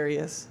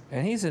hilarious.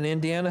 And he's an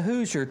Indiana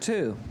Hoosier,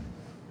 too.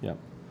 Yep.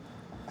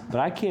 But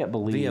I can't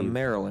believe Via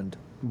Maryland.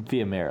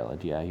 Via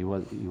Maryland, yeah, he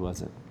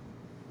wasn't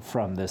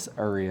from this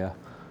area,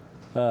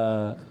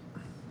 but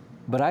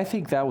I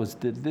think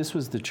this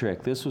was the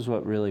trick. This was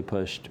what really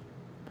pushed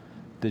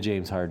the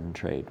James Harden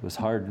trade.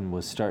 Harden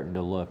was starting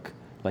to look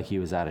like he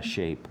was out of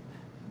shape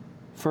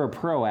for a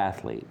pro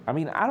athlete. I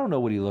mean, I don't know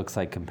what he looks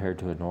like compared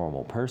to a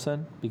normal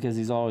person because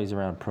he's always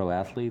around pro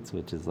athletes,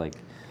 which is like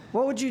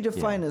What would you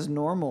define as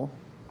normal?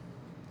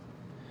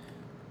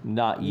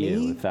 not you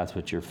Me? if that's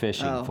what you're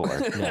fishing Oh. for. No.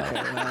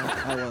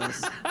 Well,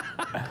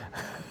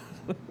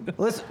 I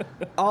was.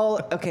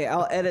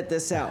 I'll edit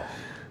this out.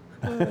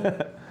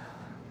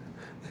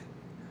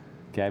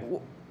 Okay.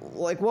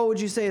 Like, what would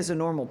you say is a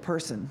normal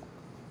person?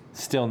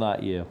 Still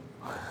not you.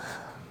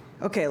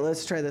 Okay,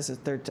 let's try this a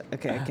third time.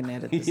 Okay, I can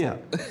edit this Yeah. out.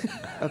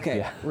 Okay,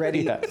 Yeah. ready?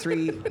 Yeah.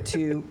 3,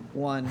 2,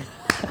 1.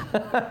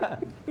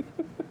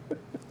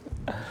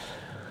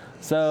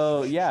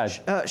 So yeah.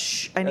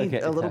 Shh. I need Okay,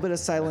 a little bit of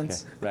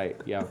silence. Okay. Right.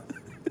 Yeah.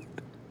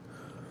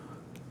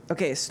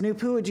 Okay, Snoop,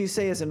 who would you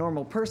say is a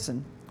normal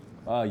person?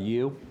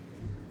 You.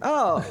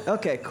 Oh,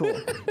 okay, cool.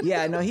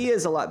 Yeah, no, he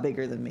is a lot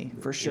bigger than me,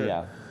 for sure.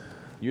 Yeah.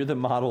 You're the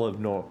model of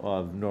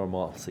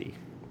normalcy,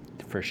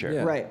 for sure.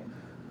 Yeah. Right.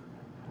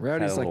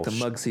 Rowdy's Had a like the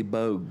little Muggsy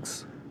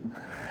Bogues.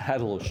 Had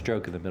a little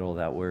stroke in the middle of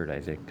that word,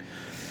 I think.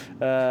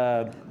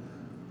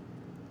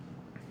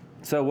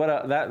 So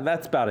what?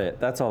 That's about it.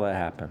 That's all that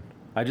happened.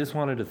 I just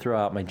wanted to throw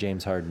out my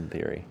James Harden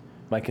theory,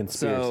 my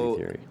conspiracy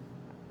theory.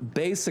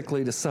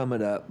 Basically, to sum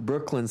it up,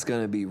 Brooklyn's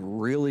going to be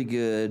really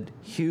good.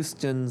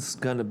 Houston's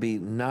going to be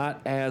not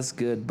as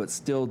good, but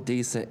still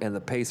decent, and the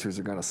Pacers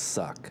are going to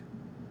suck.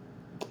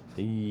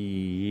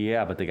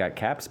 Yeah, but they got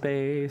cap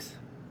space.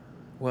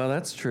 Well,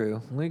 that's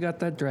true. We got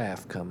that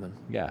draft coming.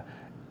 Yeah.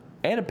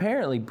 And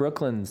apparently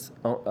Brooklyn's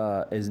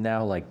is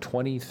now like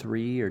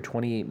 $23 or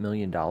 $28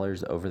 million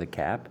over the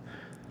cap.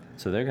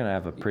 So they're going to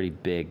have a pretty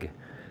big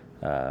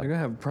They're going to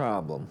have a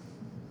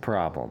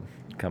problem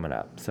coming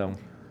up. So,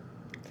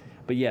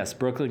 but yes,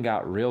 Brooklyn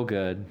got real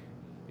good.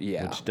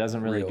 Yeah. Which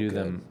doesn't really do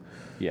them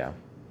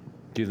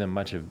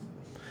much of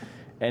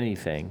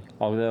anything.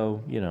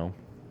 Although,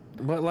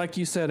 But like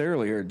you said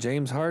earlier,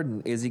 James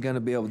Harden, is he going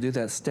to be able to do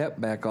that step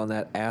back on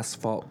that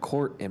asphalt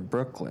court in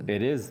Brooklyn?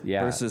 It is,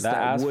 yeah. Versus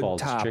that wood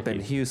top tricky.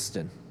 in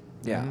Houston.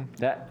 Yeah. Mm-hmm.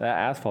 That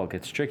asphalt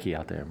gets tricky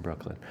out there in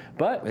Brooklyn.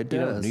 But, it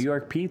does. New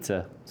York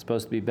pizza is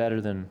supposed to be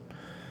better than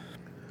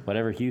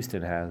whatever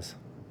Houston has.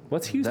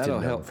 What's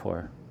Houston known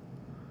for?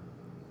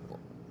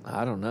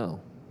 I don't know.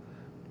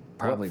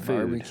 Probably What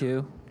food?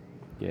 barbecue.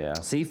 Yeah.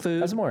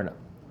 Seafood. That's more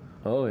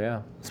oh,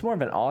 yeah. It's more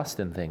of an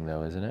Austin thing,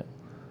 though, isn't it?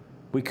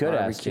 We could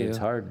ask Barbecue. James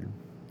Harden.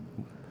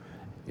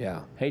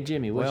 Yeah. Hey,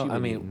 Jimmy, what you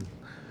been eating?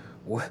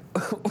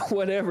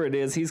 Whatever it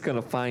is, he's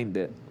going to find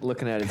it,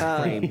 looking at his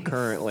frame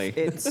currently.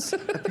 It's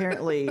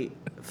apparently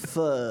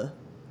pho.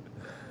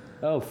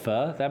 Oh,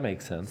 pho? That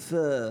makes sense.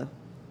 Pho.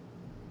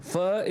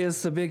 Pho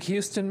is the big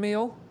Houston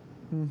meal?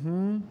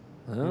 Mm-hmm.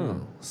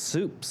 Oh,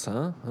 soups,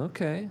 huh?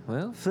 Okay,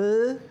 well,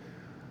 Pho.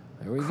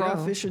 there we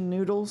Crawfish and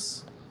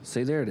noodles. go.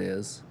 See, there it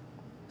is.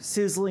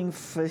 Sizzling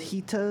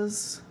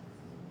fajitas.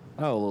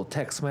 Oh, a little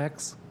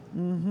Tex-Mex?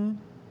 Mm-hmm.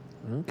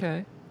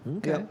 Okay.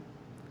 Yep.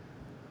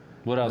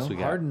 What else Well, we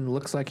got? Harden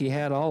looks like he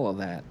had all of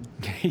that.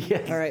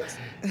 Yes. All right.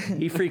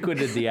 He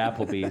frequented the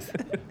Applebee's.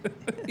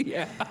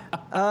 Yeah.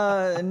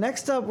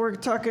 Next up, we're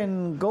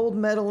talking gold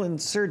medal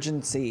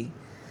insurgency.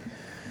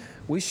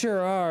 We sure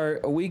are.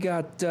 We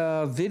got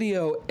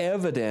video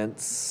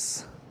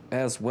evidence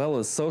as well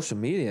as social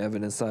media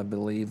evidence, I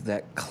believe,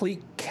 that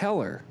Cleet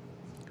Keller,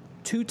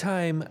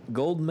 two-time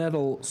gold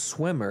medal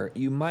swimmer,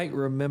 you might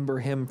remember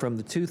him from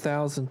the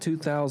 2000,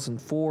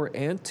 2004,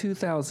 and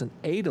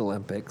 2008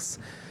 Olympics.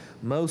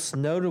 Most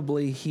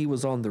notably, he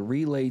was on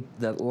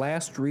that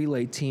last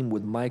relay team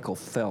with Michael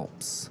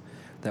Phelps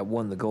that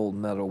won the gold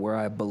medal, where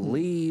I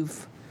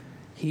believe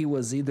he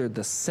was either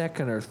the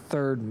second or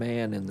third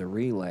man in the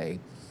relay.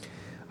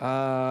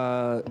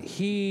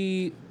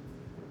 He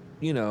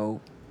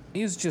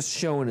was just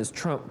showing his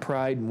Trump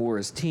pride and wore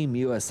his Team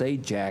USA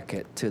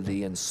jacket to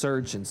the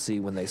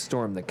insurgency when they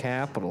stormed the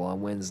Capitol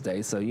on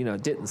Wednesday. So,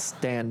 it didn't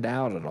stand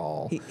out at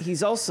all.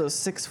 He's also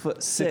 6'6".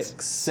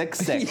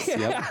 6'6".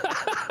 Yep.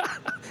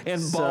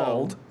 And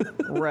bald.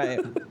 Right.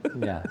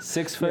 Yeah.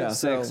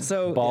 6'6",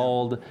 so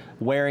bald,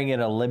 wearing an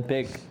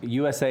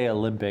USA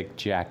Olympic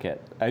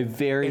jacket. A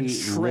very And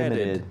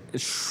shredded.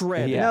 limited.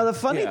 Shredded. Yeah. Now the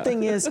funny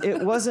thing is,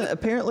 it wasn't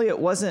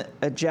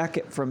a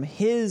jacket from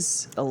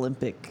his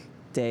Olympic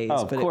days,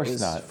 Oh, of but course it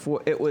was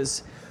not. it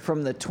was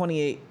from the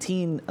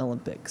 2018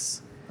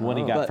 Olympics. One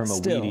he got But from a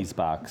still. Wheaties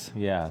box.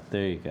 Yeah,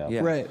 there you go.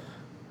 Yeah. Right.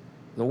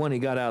 The one he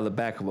got out of the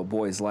back of a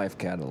Boy's Life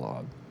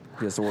catalog.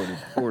 Just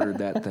ordered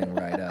that thing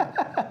right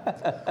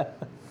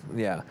up.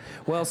 Yeah.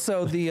 Well,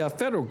 so the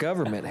federal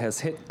government has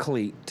hit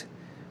Cleet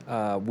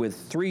with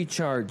 3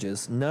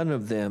 charges. None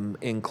of them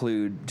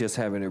include just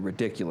having a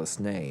ridiculous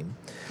name.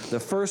 The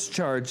first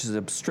charge is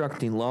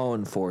obstructing law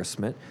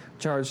enforcement.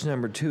 Charge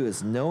number 2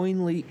 is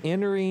knowingly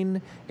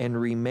entering and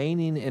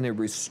remaining in a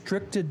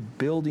restricted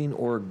building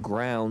or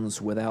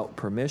grounds without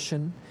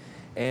permission.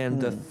 And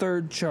the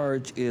third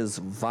charge is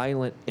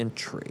violent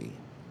entry.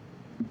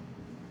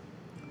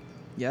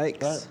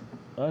 Yikes.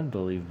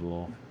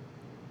 Unbelievable.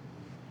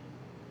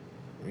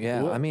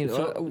 Yeah, What- I mean,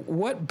 so-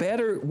 what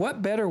better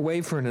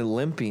way for an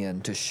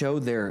Olympian to show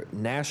their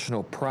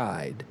national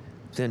pride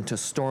than to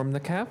storm the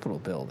Capitol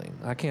building?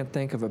 I can't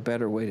think of a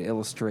better way to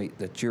illustrate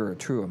that you're a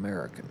true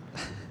American.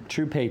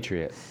 True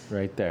patriot,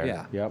 right there.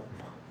 Yeah. Yep.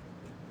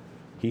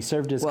 He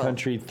served his Well-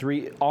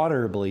 country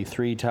honorably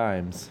 3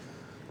 times.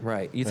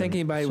 Right. You think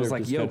anybody was served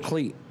like, his yo,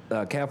 country.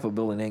 Cleet, Capitol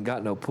building ain't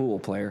got no pool,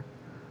 player.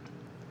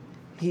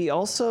 He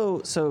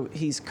also,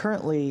 he's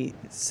currently,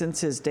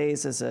 since his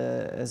days as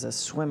a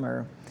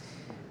swimmer,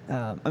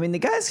 the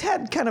guy's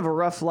had kind of a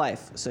rough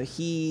life. So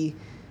he,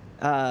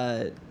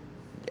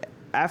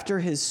 after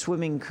his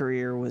swimming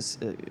career was,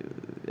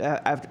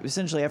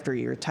 after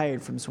he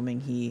retired from swimming,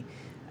 he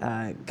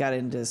got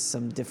into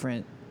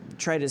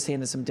tried his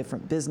hand to some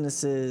different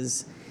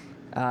businesses.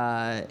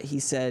 He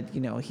said,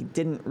 he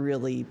didn't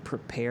really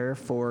prepare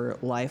for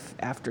life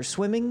after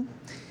swimming.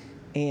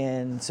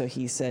 And so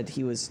he said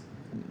he was,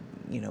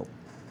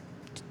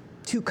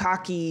 too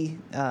cocky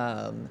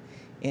and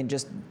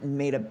just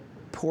made a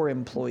poor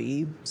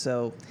employee.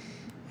 So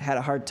had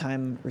a hard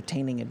time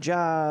retaining a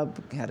job,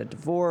 had a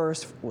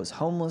divorce, was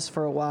homeless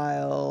for a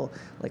while,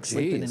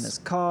 sleeping in Jeez. his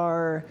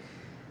car.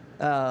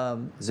 So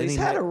Then he's he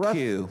had met a rough...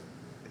 Q.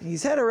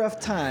 He's had a rough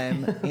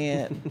time,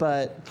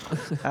 but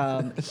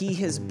he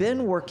has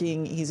been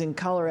working. He's in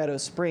Colorado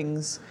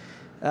Springs,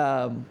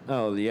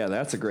 Oh yeah,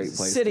 that's a great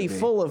place. city to be.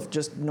 full of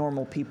just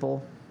normal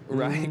people.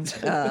 Right.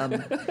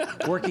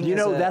 Working. You as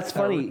know, a- that's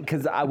funny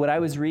because when I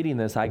was reading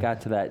this, I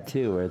got to that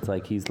too, where it's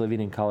like he's living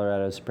in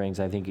Colorado Springs.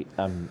 I think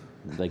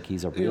like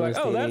he's a real You're like,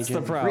 estate oh, that's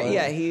agent. the problem.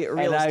 Yeah, he. A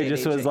real And I estate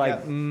just was agent,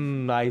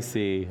 like, yep. I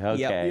see.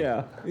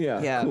 Okay.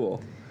 Yeah.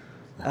 Cool.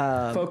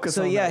 Focus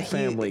so on yeah, that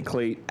family,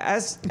 Cleet.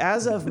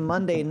 As of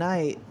Monday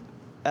night,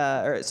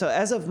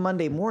 as of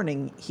Monday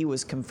morning, he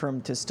was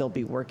confirmed to still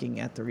be working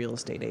at the real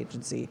estate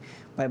agency.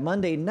 By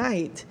Monday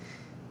night,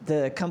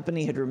 the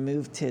company had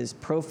removed his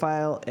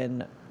profile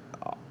and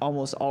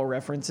almost all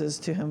references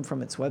to him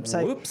from its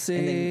website. Whoopsie.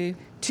 And then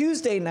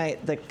Tuesday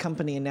night, the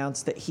company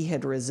announced that he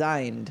had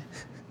resigned,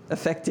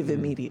 effective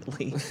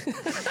immediately.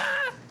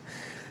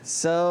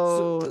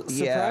 So,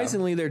 yeah.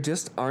 Surprisingly, there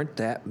just aren't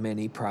that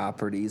many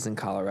properties in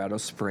Colorado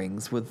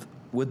Springs with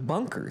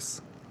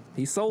bunkers.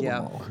 He sold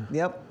them all.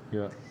 Yep.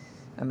 Yeah.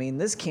 I mean,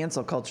 this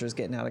cancel culture is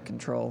getting out of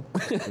control.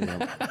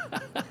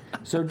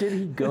 So did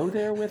he go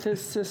there with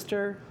his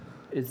sister?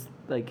 Is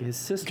like his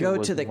sister Go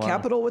was to the one-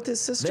 Capitol with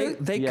his sister?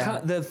 Yeah.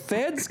 The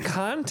feds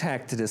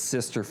contacted his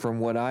sister, from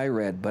what I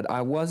read, but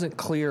I wasn't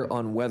clear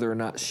on whether or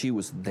not she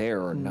was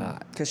there or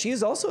not. Because she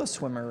is also a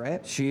swimmer,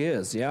 right? She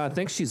is, yeah. I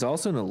think she's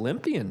also an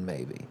Olympian,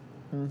 maybe.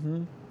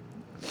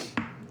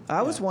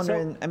 I was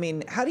wondering, I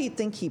mean, how do you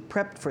think he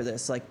prepped for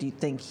this? Like, do you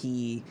think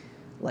he,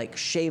 like,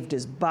 shaved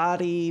his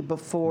body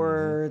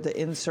before the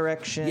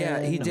insurrection?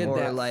 Yeah, he did or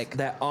that like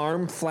that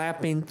arm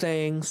flapping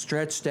thing,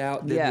 stretched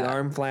out, did the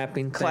arm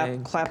flapping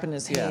thing. clapping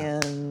his Yeah.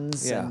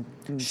 hands, Yeah.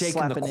 and Shaking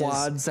the slapping his-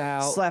 quads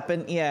out.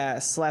 slapping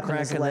his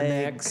Cracking the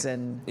neck. legs,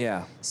 and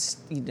Yeah.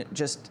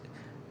 just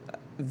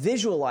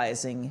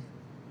visualizing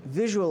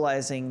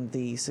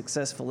the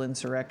successful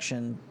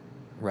insurrection.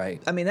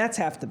 Right. I mean, that's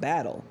half the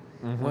battle.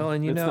 Well,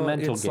 and you It's know, the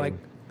mental it's game. like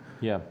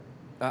Yeah.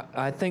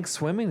 I think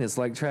swimming is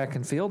like track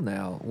and field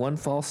now. One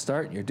false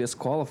start and you're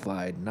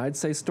disqualified. And I'd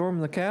say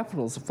storming the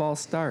Capitol is a false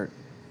start.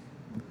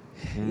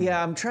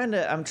 Yeah, I'm trying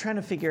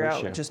to figure For out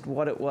sure. just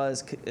what it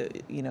was,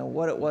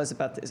 what it was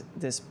about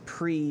this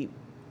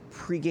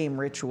pre-game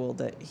ritual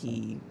that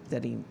he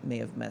may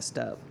have messed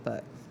up,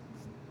 but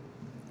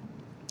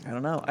I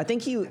don't know. I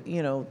think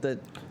the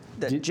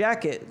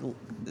jacket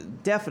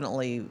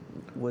definitely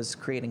was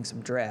creating some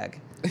drag.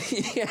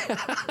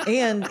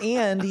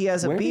 And he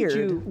has a Where did beard.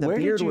 you- The where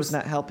did beard you was s-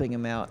 not helping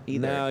him out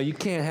either. No, you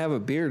can't have a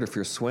beard if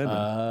you're swimming.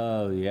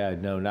 Oh yeah,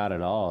 no, not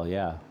at all.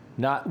 Yeah,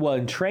 not well.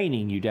 In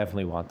training, you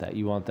definitely want that.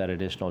 You want that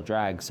additional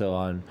drag. So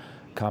on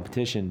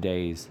competition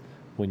days,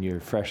 when you're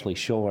freshly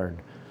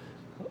shorn,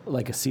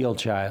 like a seal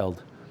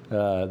child,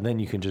 then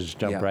you can just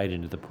jump Yeah. right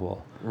into the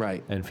pool,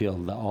 Right. and feel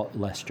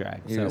less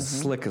drag. You're So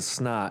slick as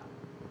snot.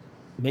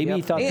 maybe he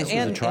Yep. thought this was a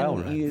And- trial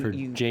and run you- for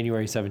you-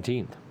 January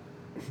 17th.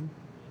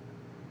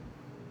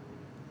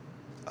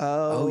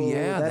 Oh,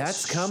 yeah,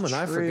 that's coming.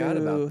 I forgot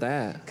about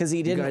that. Because he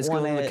You didn't guys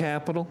want going to the to.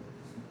 Capitol?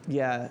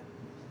 Yeah,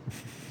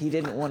 he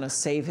didn't want to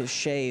save his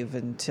shave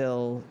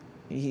until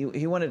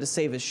he wanted to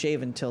save his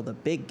shave until the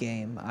big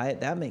game.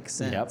 That makes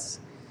sense. Yep.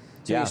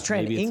 So Yeah, he was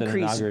trying to maybe it's an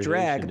increase drag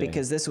inauguration day.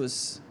 because this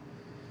was.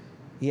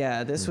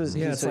 Yeah, this was.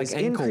 Yeah, so it's like he's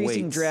ankle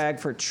increasing weights. drag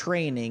for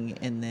training,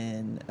 and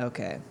then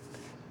okay.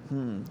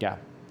 Yeah,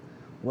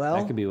 Well,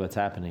 that could be what's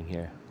happening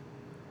here.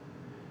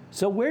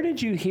 So where did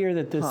you hear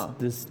that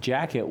this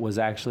jacket was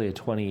actually a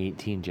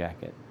 2018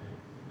 jacket?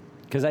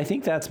 Because I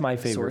think that's my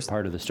favorite Source.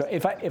 part of the story.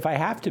 If I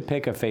have to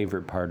pick a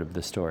favorite part of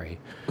the story,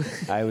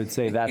 I would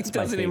say that's He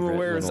doesn't my favorite. even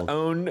wear his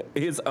own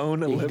He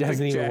Olympic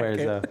doesn't even jacket. wear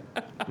his own.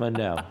 Well,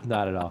 no,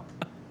 not at all.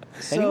 And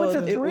he So went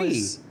to it 3.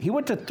 was- He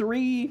went to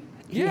 3.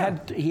 Yeah.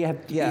 He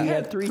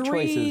had three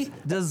choices.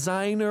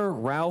 designer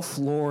Ralph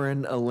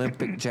Lauren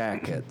Olympic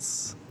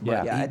jackets. Yeah.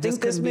 But yeah, he I just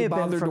think this couldn't may be have been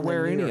bothered from to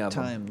wear the New any York of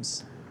them.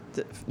 Times.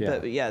 Yeah.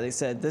 But yeah, they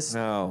said this.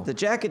 No. The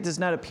jacket does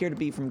not appear to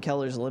be from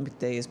Keller's Olympic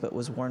days, but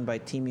was worn by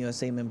Team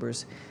USA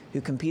members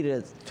who competed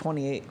at the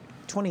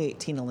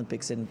 2018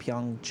 Olympics in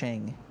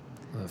Pyeongchang.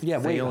 Yeah,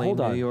 wait, Failing hold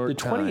on. New York The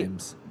 20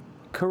 Times.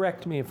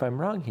 Correct me if I'm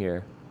wrong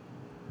here.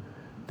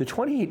 The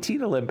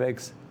 2018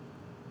 Olympics,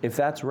 if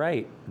that's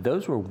right,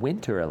 those were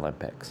Winter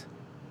Olympics.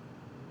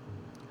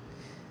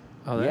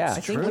 Oh, Yeah. that's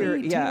I think true.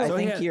 you're- yeah, I So he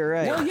think had- you're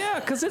right. Well, yeah,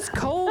 because it's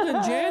cold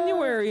in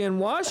January in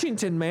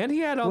Washington, man. He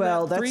had on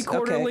Well, that that's-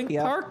 three-quarter okay, length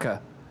yep.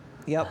 parka.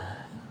 Yep.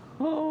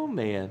 Oh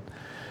man.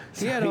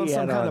 He had on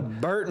some kind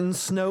of Burton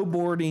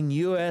snowboarding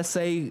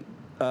USA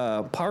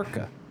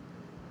parka.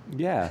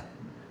 Yeah.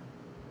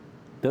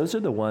 Those are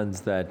the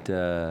ones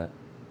that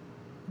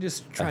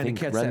Just trying to think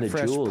catch Run that the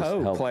fresh Jewels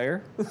po, helped.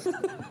 player.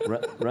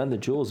 Run the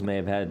Jewels may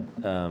have had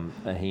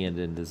a hand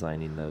in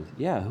designing those.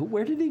 Yeah,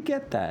 where did he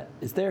get that?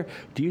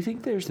 Do you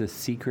think there's a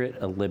secret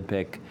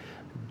Olympic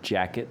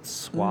jacket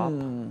swap?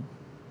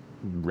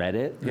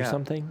 Reddit or Yeah.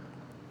 something?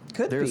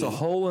 Could There's be. a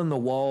hole in the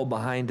wall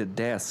behind a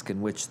desk in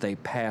which they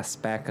pass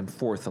back and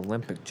forth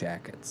Olympic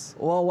jackets.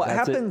 Well, what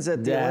That's it. happens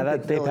at the Yeah,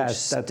 Olympic that- they Village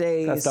pass- that's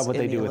stays not what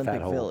in they the do with Olympic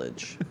that hole.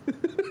 Village.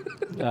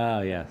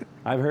 Oh yeah.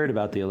 I've heard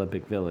about the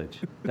Olympic Village.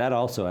 That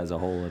also has a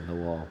hole in the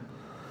wall.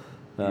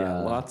 Yeah,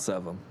 lots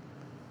of them.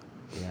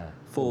 Yeah.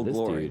 Full This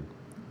glory. dude.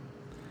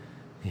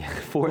 Yeah,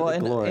 for Well, the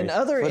glory. in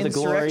other for the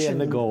glory insurrection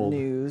and the gold.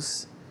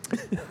 news,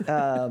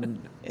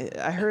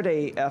 I heard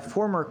a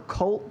former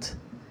cult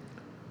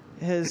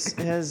has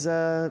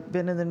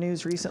been in the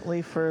news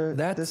recently for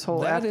this whole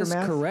that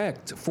aftermath. is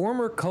correct.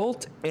 Former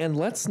Colt, and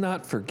let's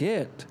not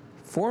forget,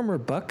 former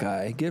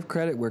Buckeye, give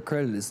credit where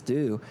credit is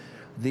due,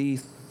 the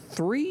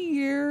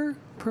 3-year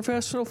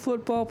professional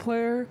football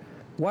player,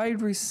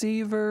 wide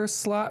receiver,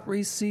 slot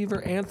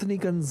receiver, Anthony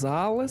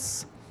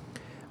Gonzalez,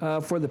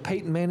 for the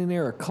Peyton Manning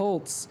era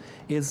Colts,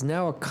 is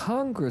now a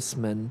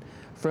congressman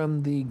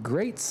from the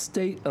great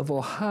state of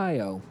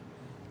Ohio.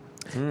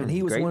 And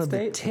he was great one of the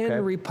state? 10 Okay.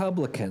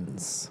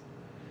 Republicans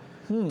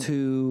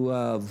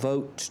to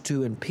vote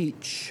to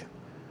impeach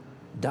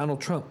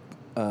Donald Trump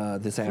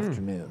this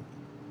afternoon.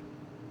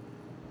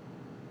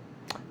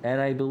 And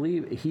I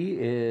believe he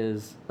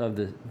is of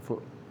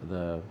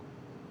a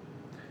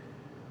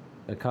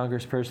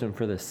congressperson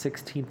for the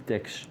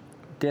 16th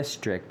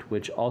district,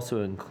 which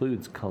also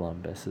includes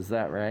Columbus. Is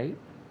that right?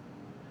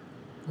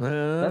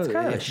 That's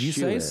kind of a if you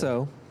say shoe-in.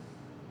 so.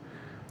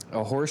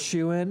 A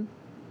horseshoe in?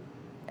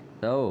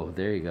 Oh,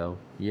 there you go.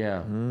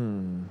 Yeah.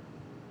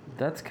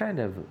 That's kind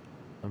of,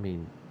 I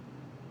mean,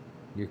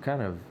 you're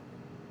kind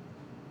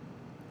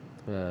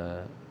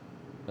of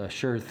a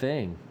sure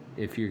thing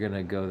if you're going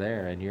to go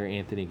there, and you're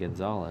Anthony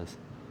Gonzalez.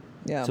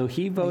 Yeah. So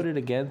he voted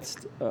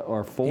against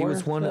or for He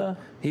was one. the...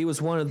 He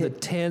was one of the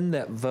 10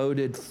 that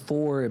voted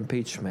for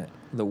impeachment.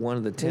 One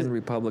of the 10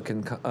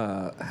 Republican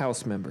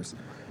House members.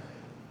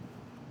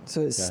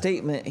 So his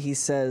statement, he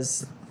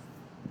says,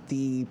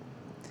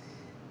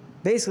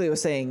 basically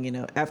was saying,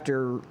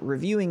 after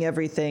reviewing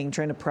everything,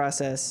 trying to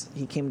process,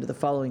 he came to the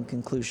following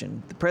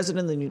conclusion: the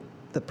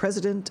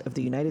President of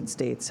the United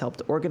States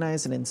helped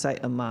organize and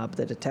incite a mob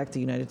that attacked the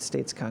United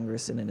States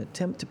Congress in an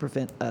attempt to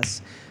prevent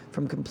us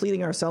from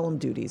completing our solemn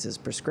duties as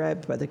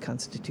prescribed by the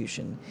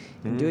Constitution.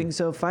 In doing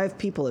so, 5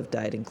 people have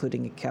died,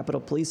 including a Capitol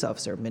police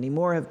officer. Many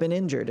more have been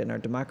injured, and our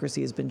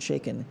democracy has been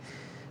shaken.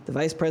 The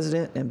Vice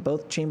President and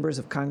both chambers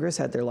of Congress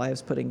had their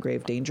lives put in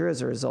grave danger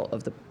as a result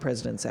of the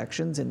President's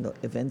actions in the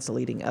events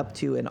leading up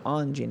to and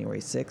on January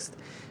 6th.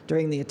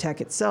 During the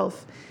attack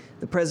itself,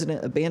 the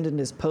President abandoned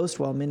his post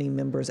while many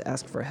members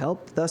asked for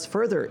help, thus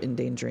further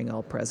endangering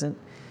all present.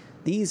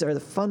 These are the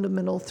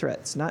fundamental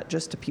threats, not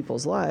just to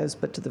people's lives,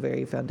 but to the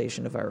very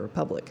foundation of our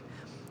republic.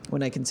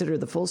 When I consider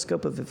the full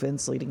scope of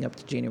events leading up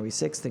to January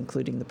 6th,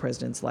 including the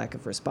President's lack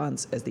of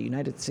response as the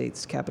United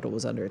States Capitol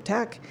was under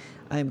attack,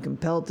 I am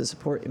compelled to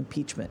support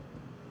impeachment.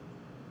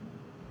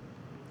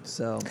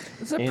 So,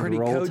 It's a And pretty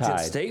Roll cogent Tide.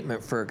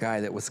 statement for a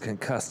guy that was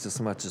concussed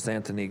as much as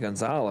Anthony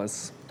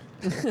Gonzalez.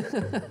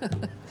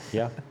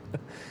 Yeah.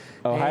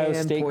 Ohio And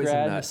State poison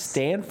grad, nuts.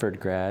 Stanford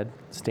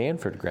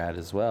grad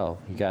as well.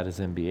 He got his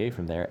MBA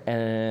from there,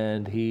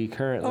 and he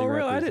currently Oh,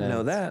 really? I didn't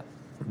know that.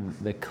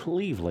 the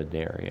Cleveland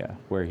area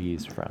where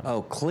he's from.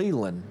 Oh,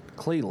 Cleveland.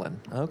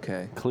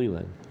 Okay.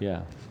 Cleveland,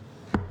 yeah.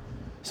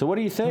 So what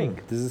do you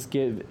think? Do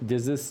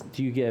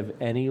you give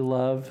any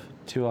love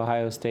to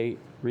Ohio State,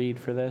 Reed,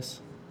 for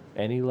this?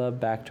 Any love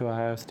back to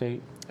Ohio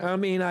State? I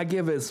mean, I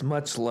give as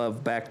much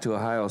love back to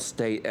Ohio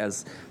State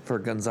as for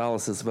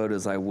Gonzalez's vote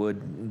as I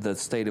would the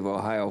state of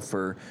Ohio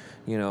for,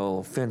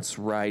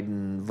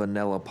 fence-riding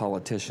vanilla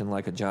politician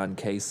like a John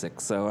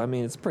Kasich. So, I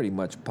mean, it's pretty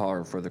much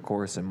par for the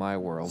course in my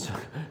world.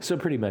 So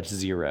pretty much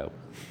 0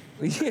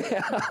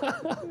 Yeah.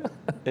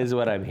 is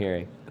what I'm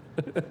hearing.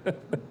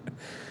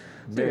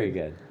 Very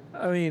good.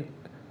 I mean,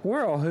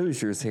 we're all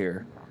Hoosiers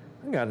here.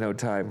 I got no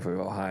time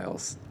for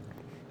Ohio's.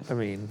 I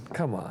mean,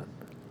 come on.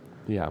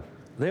 Yeah.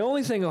 The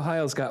only thing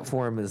Ohio's got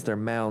for them is their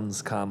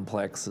mounds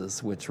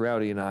complexes, which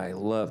Rowdy and I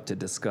love to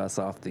discuss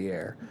off the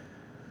air.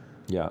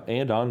 Yeah,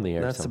 and on the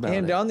air. That's sometimes. about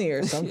and it. on the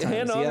air sometimes.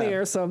 And on yeah. the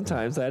air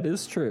sometimes. That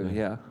is true.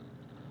 Yeah.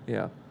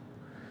 Yeah.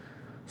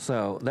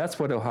 So that's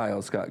what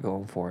Ohio's got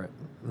going for it.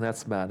 And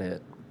that's about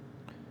it.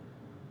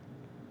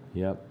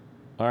 Yep.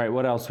 All right,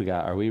 what else we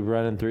got? Are we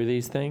running through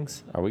these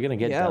things? Are we going to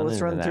get Yeah, done let's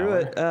in run an through hour?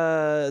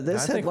 it.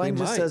 This I think we headline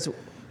just might. says,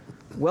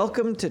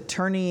 "Welcome to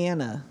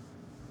Turniana."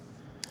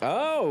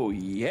 Oh,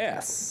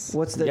 yes.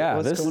 What's this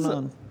going is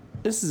on?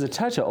 This is a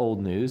touch of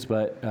old news,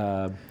 but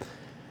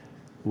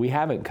we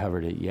haven't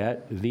covered it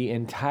yet. The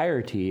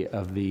entirety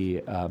of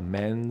the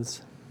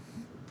men's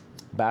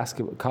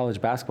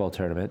college basketball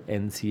tournament,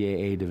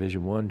 NCAA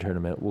Division I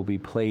tournament, will be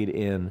played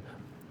in.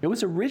 It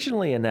was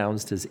originally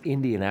announced as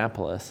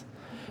Indianapolis,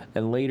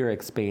 and later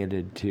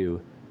expanded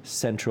to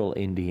Central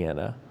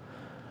Indiana.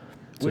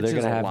 So Which they're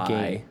is going to a have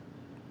lie.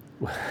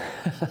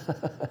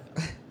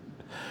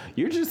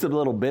 You're just a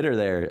little bitter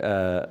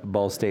there,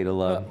 Ball State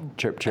alum.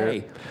 Chirp,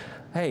 chirp.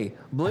 Hey,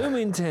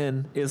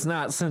 Bloomington is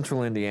not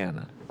Central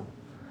Indiana.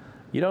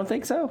 You don't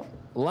think so?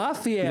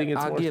 Lafayette, think it's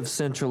I'll worse? give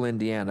Central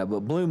Indiana, but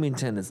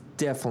Bloomington is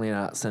definitely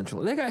not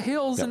Central. They got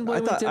hills in I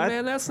thought- Bloomington,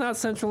 man. That's not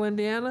Central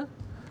Indiana.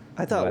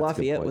 I thought That's a good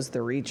Lafayette point. was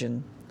the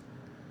region.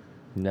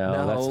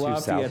 No, that's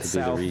too Lafayette's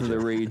south to be the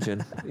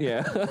region.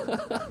 Yeah.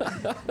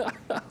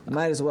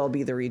 Might as well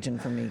be the region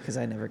for me because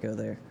I never go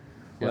there.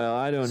 Well,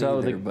 I don't So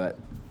either, but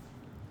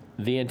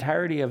The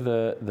entirety of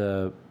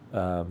the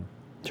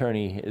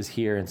tourney is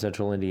here in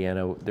Central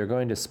Indiana. They're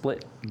going to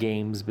split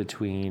games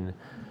between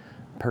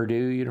Purdue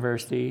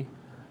University,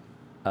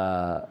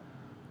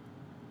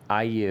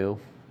 IU,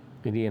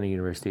 Indiana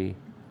University,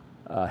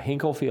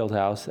 Hinkle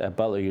Fieldhouse at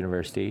Butler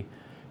University,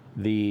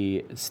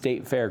 the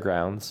State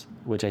Fairgrounds,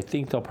 which I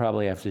think they'll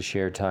probably have to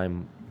share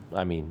time.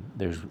 I mean,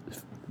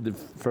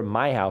 from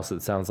my house,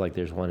 it sounds like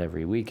there's one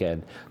every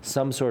weekend.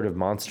 Some sort of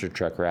monster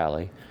truck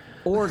rally.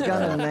 Or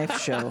gun and knife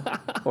show.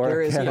 Or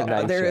There is gun and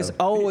knife there show. is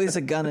always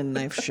a gun and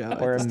knife show.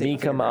 Or at a the State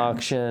Mecum Fairgrounds.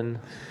 auction.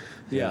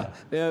 yeah.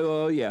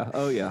 Oh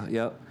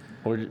yeah.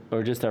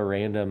 Or just a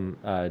random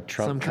Trump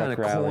Some truck kind of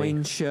rally.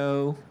 coin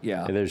show.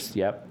 Yeah. There's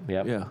yeah,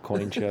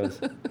 coin shows.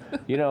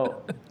 You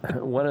know,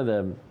 one of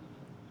the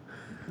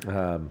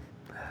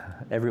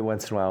every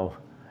once in a while,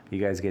 you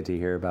guys get to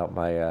hear about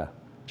my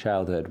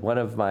childhood. One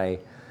of my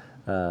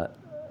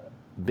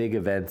big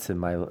events in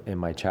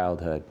my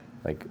childhood,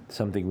 like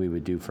something we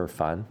would do for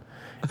fun,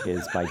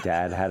 is my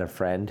dad had a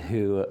friend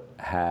who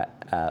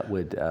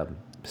would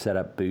set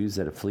up booze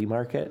at a flea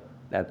market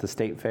at the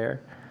state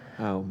fair.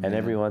 Oh, man. And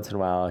every once in a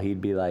while,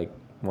 he'd be like,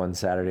 one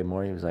Saturday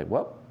morning, he was like,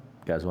 "Well,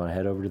 you guys want to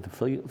head over to the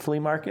flea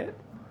market?"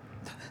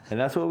 And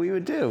that's what we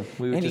would do.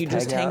 We would And you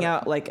just hang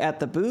out like at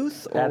the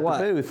booth or at what?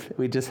 the booth.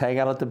 We'd just hang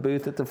out at the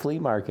booth at the flea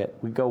market.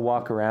 We'd go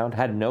walk around,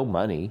 had no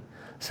money,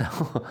 so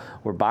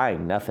we're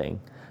buying nothing.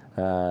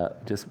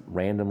 Just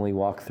randomly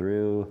walk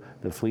through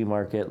the flea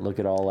market, look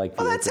at all like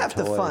the Well, that's half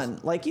toys. the fun.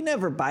 Like you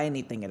never buy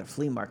anything at a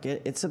flea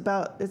market. It's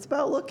about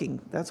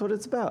looking. That's what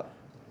it's about.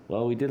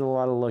 Well, we did a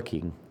lot of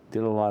looking.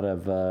 Did a lot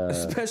of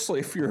Especially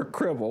if you're a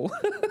cribble.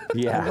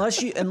 yeah.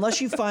 Unless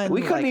you find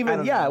We couldn't like, I even,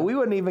 don't yeah, know. we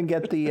wouldn't even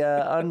get the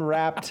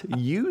unwrapped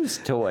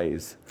used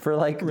toys for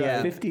like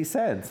Yeah. 50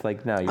 cents.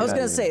 Like, no, you're I was not gonna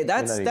even- say you're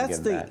that's not even that's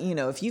getting the that. you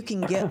know if you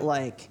can get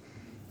like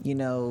you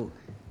know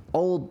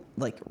old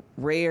like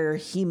rare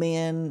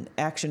He-Man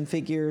action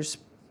figures,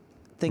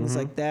 things Mm-hmm.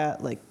 like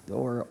that, like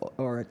or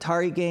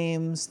Atari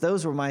games.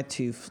 Those were my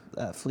two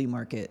flea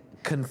market.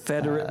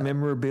 Confederate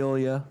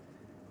memorabilia.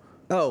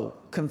 Oh,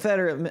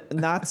 Confederate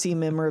Nazi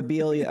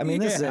memorabilia. I mean,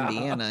 this is Yeah.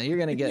 Indiana. You're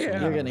gonna get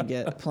Yeah. you're gonna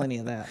get plenty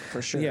of that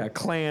for sure. Yeah,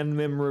 Klan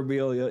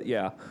memorabilia.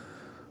 Yeah.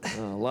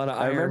 A lot of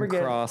remember iron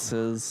getting-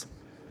 crosses.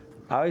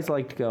 I always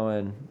liked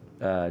going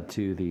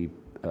to the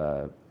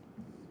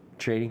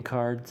trading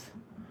cards,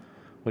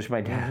 which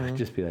my dad would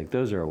just be like,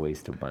 "Those are a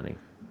waste of money."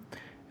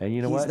 And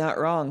you know He's what? not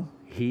wrong.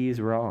 He's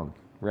wrong.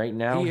 Right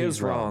now, He he's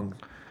is wrong.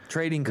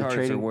 Trading cards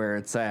trading- are where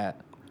it's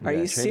at. Are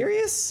Yeah, you trading-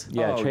 serious?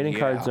 Yeah, Oh, trading yeah.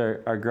 cards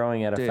are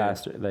growing at a Dude.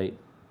 faster.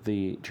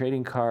 The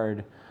trading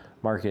card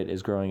market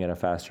is growing at a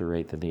faster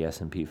rate than the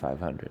S&P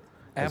 500.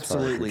 as far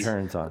as Absolutely.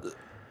 returns on.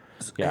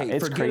 Yeah, Hey,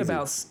 it's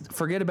crazy.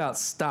 forget about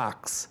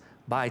stocks.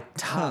 Buy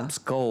Topps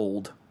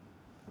Gold.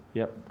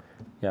 Yep.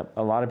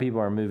 A lot of people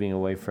are moving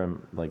away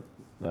from like.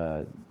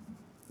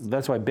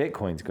 That's why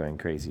Bitcoin's going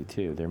crazy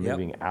too. They're Yep.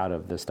 moving out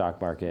of the stock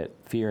market,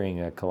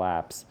 fearing a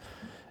collapse,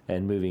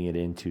 and moving it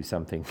into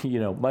something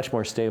much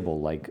more stable,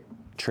 like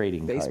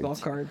trading Baseball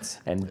cards.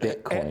 and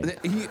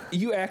Bitcoin.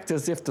 You act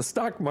as if the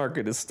stock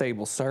market is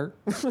stable, sir.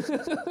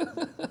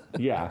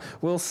 Yeah.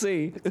 We'll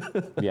see.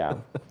 Yeah.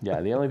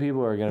 The only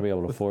people who are going to be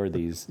able to afford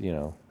these,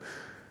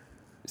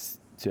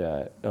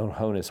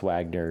 Honus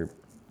Wagner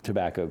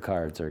tobacco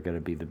cards are going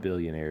to be the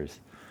billionaires.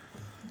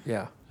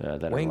 Yeah.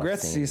 That are Wayne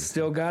left standing. Gretzky's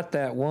still got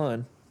that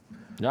one.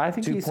 No, I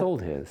think he 2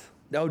 sold his.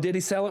 Oh, did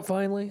he sell it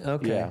finally?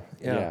 Okay.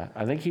 Yeah.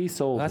 I think he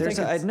sold. I his. think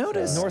There's a- it's I'd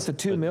noticed- north of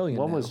 2 million.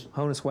 One now. was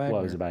Honus Wagner.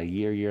 What was it, about a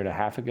year and a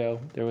half ago?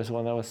 There was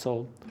one that was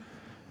sold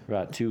for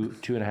about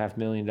 $2.5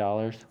 million.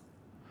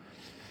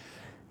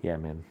 Yeah,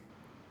 man.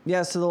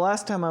 Yeah, so the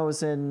last time I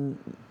was in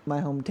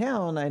my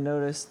hometown, I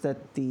noticed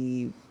that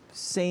the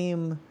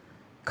same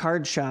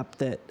card shop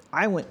that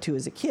I went to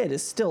as a kid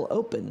is still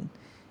open.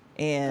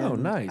 And Oh,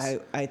 nice.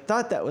 I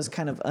thought that was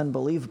kind of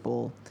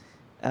unbelievable.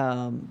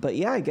 But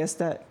yeah, I guess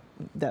that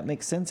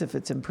makes sense if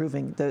it's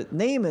improving. The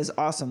name is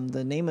awesome.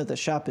 The name of the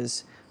shop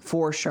is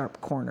Four Sharp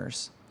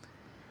Corners.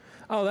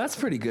 Oh, that's a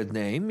pretty good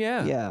name.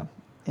 Yeah. Yeah.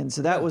 And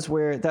so that was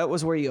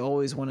where you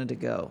always wanted to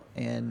go.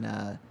 And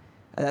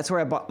that's where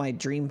I bought my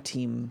Dream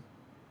Team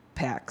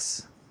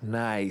packs.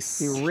 Nice.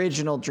 The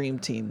original Dream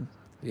Team.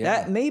 Yeah.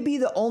 That may be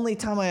the only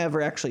time I ever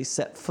actually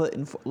set foot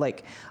in.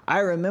 Like, I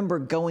remember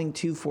going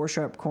to Four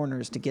Sharp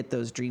Corners to get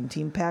those Dream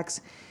Team packs.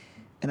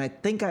 And I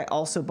think I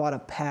also bought a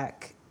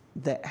pack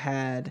that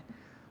had.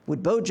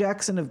 Would Bo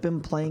Jackson have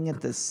been playing at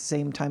the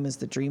same time as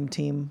the Dream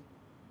Team?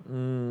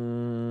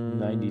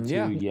 92,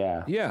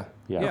 yeah. Yeah.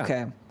 Yeah.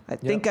 Okay. I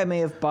think I may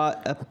have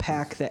bought a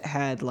pack that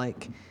had,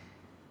 like,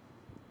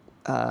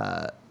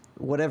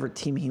 whatever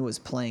team he was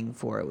playing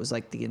for. It was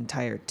like the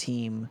entire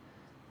team,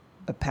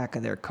 a pack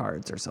of their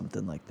cards or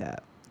something like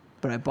that.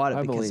 But I bought it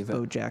I because believe it.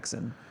 Bo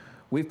Jackson.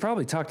 We've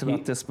probably talked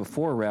about this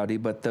before, Rowdy,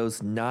 but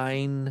those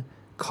 9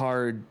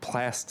 card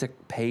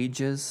plastic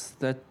pages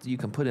that you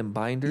can put in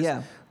binders,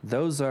 Yeah.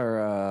 those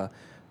are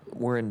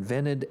were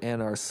invented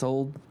and are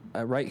sold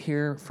right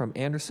here from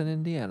Anderson,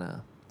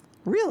 Indiana.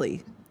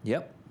 Really?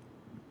 Yep.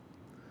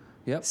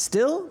 Yep.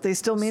 Still? They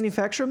still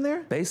manufacture them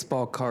there?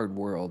 Baseball card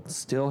world,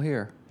 still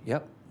here.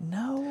 Yep.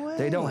 No way.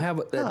 They don't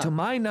have, to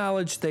my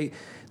knowledge, they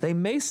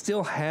may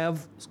still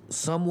have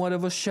somewhat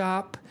of a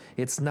shop.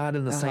 It's not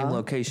in the same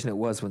location it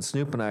was when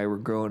Snoop and I were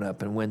growing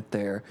up and went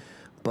there.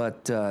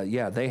 But,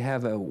 yeah, they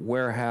have a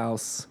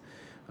warehouse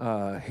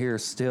here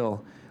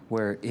still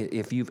where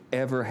if you've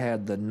ever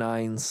had the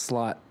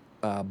 9-slot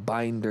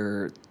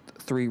binder,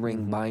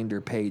 3-ring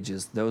binder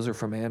pages, those are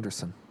from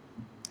Anderson.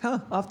 Huh.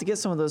 I'll have to get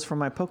some of those for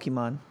my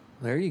Pokemon.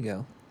 There you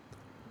go.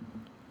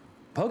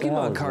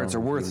 Pokemon cards are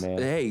worth.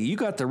 Hey, you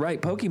got the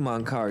right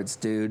Pokemon cards,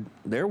 dude.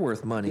 They're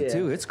worth money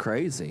too. It's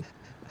crazy.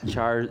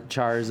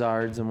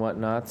 Charizards and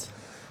whatnots.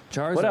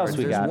 Charizards. What else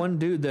we There's got? one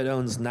dude that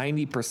owns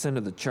 90%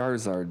 of the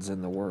Charizards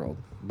in the world.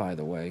 By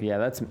the way. Yeah,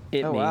 that's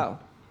it. Oh, me. wow.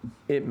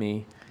 It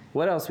me.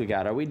 What else we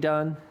got? Are we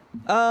done?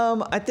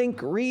 I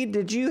think, Reed,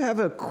 did you have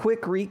a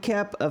quick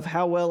recap of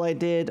how well I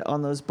did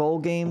on those bowl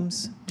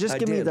games? Just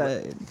give me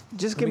the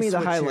switch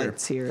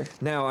highlights here.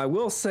 Now, I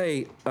will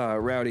say,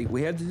 Rowdy,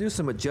 we had to do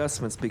some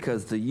adjustments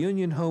because the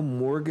Union Home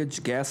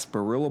Mortgage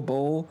Gasparilla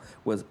Bowl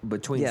was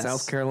between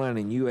South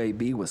Carolina and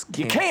UAB was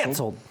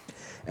canceled.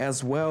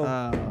 As well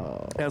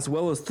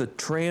as the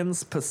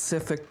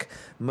Trans-Pacific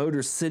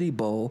Motor City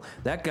Bowl.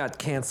 That got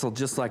canceled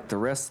just like the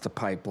rest of the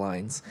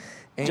pipelines.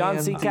 And John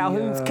C.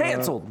 Calhoun's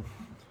canceled.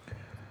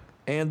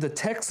 And the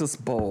Texas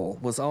Bowl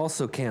was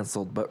also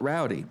canceled. But,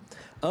 Rowdy,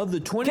 of the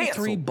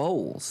 23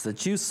 bowls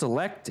that you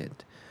selected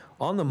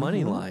on the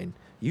money line,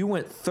 you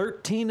went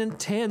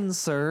 13-10,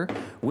 sir,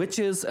 which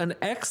is an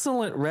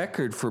excellent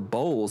record for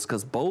bowls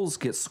because bowls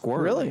get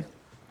squirrely. Really?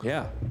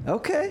 Yeah.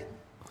 Okay.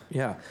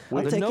 Yeah.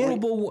 I'll take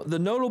The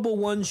notable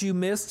ones you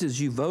missed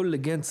is you voted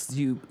against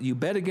you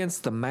bet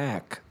against the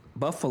MAC,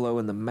 Buffalo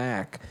and the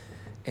MAC,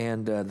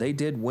 and they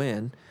did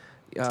win.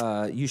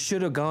 You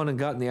should have gone and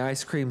gotten the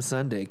ice cream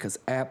sundae because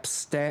App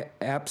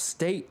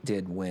State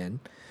did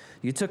win.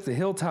 You took the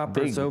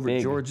Hilltoppers over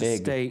Georgia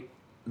State.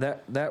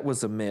 That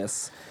was a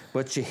miss,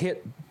 but you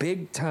hit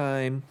big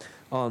time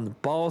on the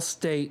Ball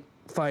State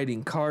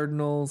Fighting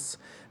Cardinals.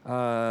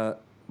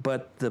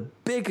 But the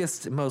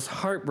biggest, most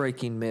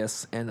heartbreaking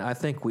miss, and I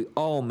think we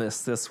all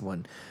missed this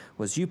one,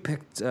 was you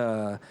picked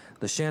the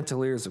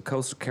Chanticleers of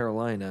Coastal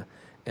Carolina,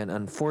 and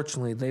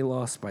unfortunately they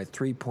lost by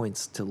 3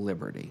 points to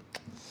Liberty.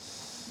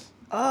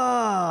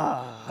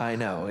 I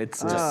know,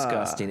 it's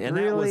disgusting, and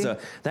really?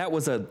 that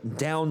was a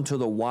down to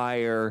the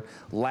wire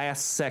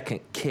last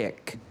second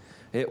kick.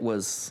 It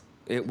was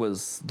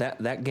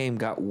that game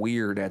got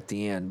weird at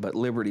the end, but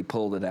Liberty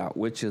pulled it out,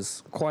 which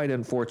is quite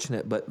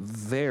unfortunate, but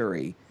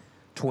very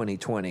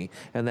 2020,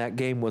 and that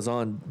game was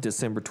on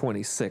December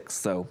 26th.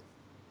 So,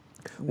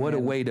 what a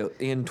way to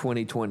end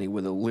 2020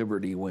 with a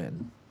Liberty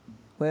win.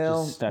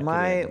 Well,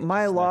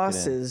 my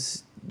loss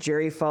is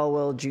Jerry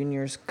Falwell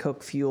Jr.'s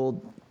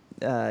coke-fueled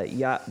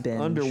yacht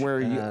binge.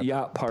 Underwear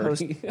yacht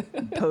party.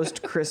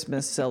 Post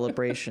Christmas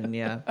celebration,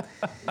 yeah.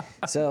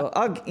 So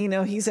he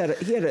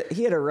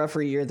had a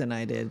rougher year than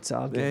I did. So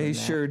I'll give him he that.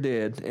 sure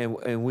did,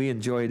 and we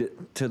enjoyed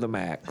it to the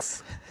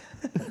max.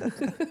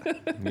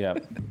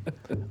 Yep.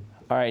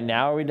 All right,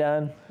 now are we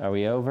done? Are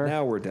we over?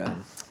 Now we're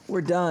done. We're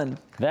done.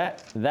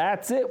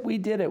 That's it. We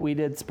did it. We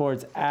did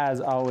sports.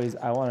 As always,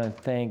 I want to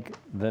thank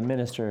the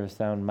Minister of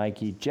Sound,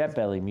 Mikey, Jet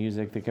Belly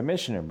Music, the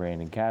Commissioner,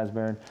 Brandon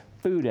Casburn,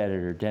 Food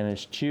Editor,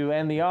 Dennis Chu,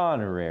 and the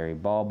honorary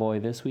ball boy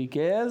this week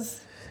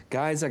is...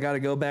 Guys, I got to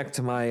go back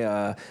to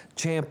my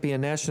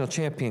national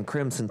champion,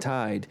 Crimson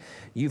Tide.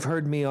 You've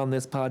heard me on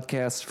this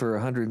podcast for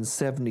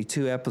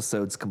 172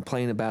 episodes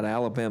complain about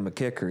Alabama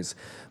kickers.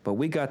 But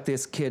we got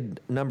this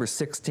kid, number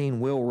 16,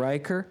 Will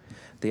Riker,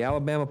 the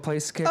Alabama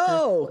place kicker.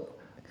 Oh!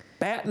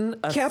 Batting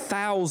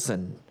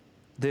 1,000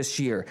 this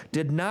year.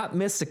 Did not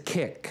miss a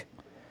kick.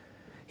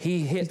 He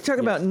hit... You talking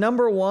about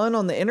number 1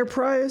 on the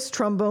Enterprise,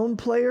 trombone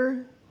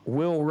player?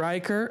 Will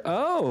Riker.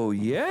 Oh,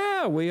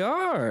 yeah, we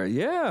are.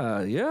 Yeah.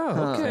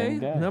 Okay.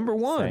 Number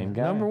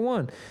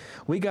 1.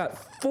 We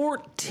got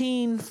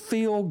 14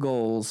 field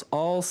goals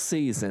all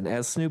season.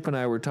 As Snoop and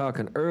I were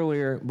talking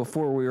earlier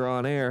before we were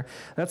on air,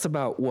 that's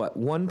about what?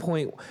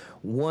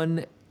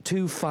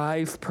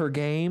 1.125 per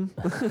game?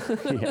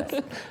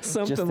 Yes.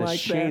 Something just a like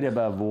shade that.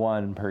 above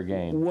 1 per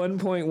game.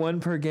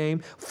 1.1 per game.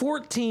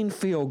 14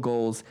 field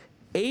goals.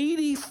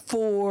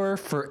 84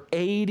 for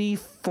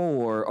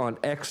 84 on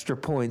extra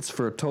points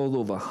for a total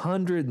of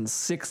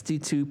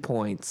 162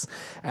 points.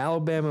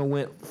 Alabama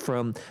went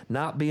from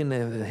not being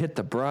able to hit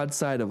the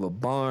broadside of a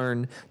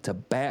barn to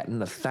batting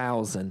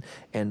 1,000,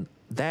 and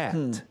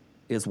that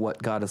is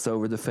what got us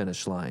over the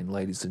finish line,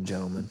 ladies and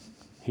gentlemen.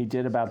 He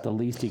did about the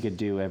least he could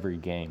do every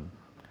game.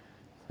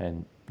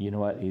 And you know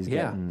what? He's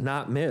getting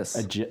not miss.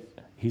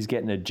 He's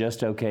getting a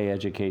just okay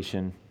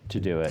education to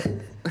do it.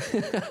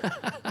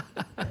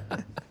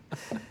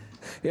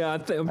 Yeah,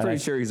 I'm pretty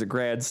sure he's a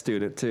grad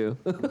student too.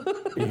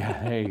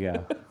 Yeah, there you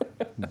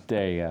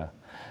go.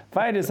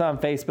 Find us on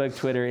Facebook,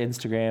 Twitter,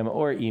 Instagram,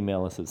 or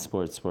email us at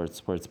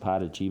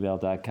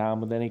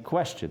sportspod@gmail.com with any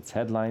questions,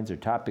 headlines, or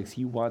topics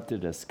you want to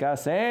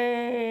discuss.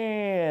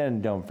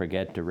 And don't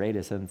forget to rate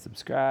us and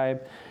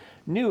subscribe.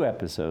 New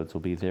episodes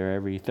will be there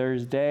every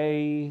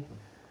Thursday,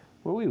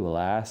 where we will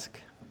ask,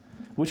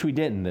 which we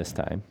didn't this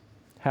time,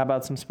 how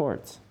about some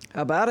sports?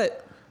 How about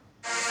it?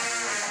 It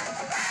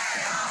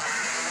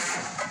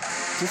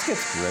just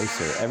gets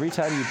grosser. Every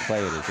time you play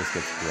it, it just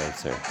gets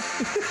grosser.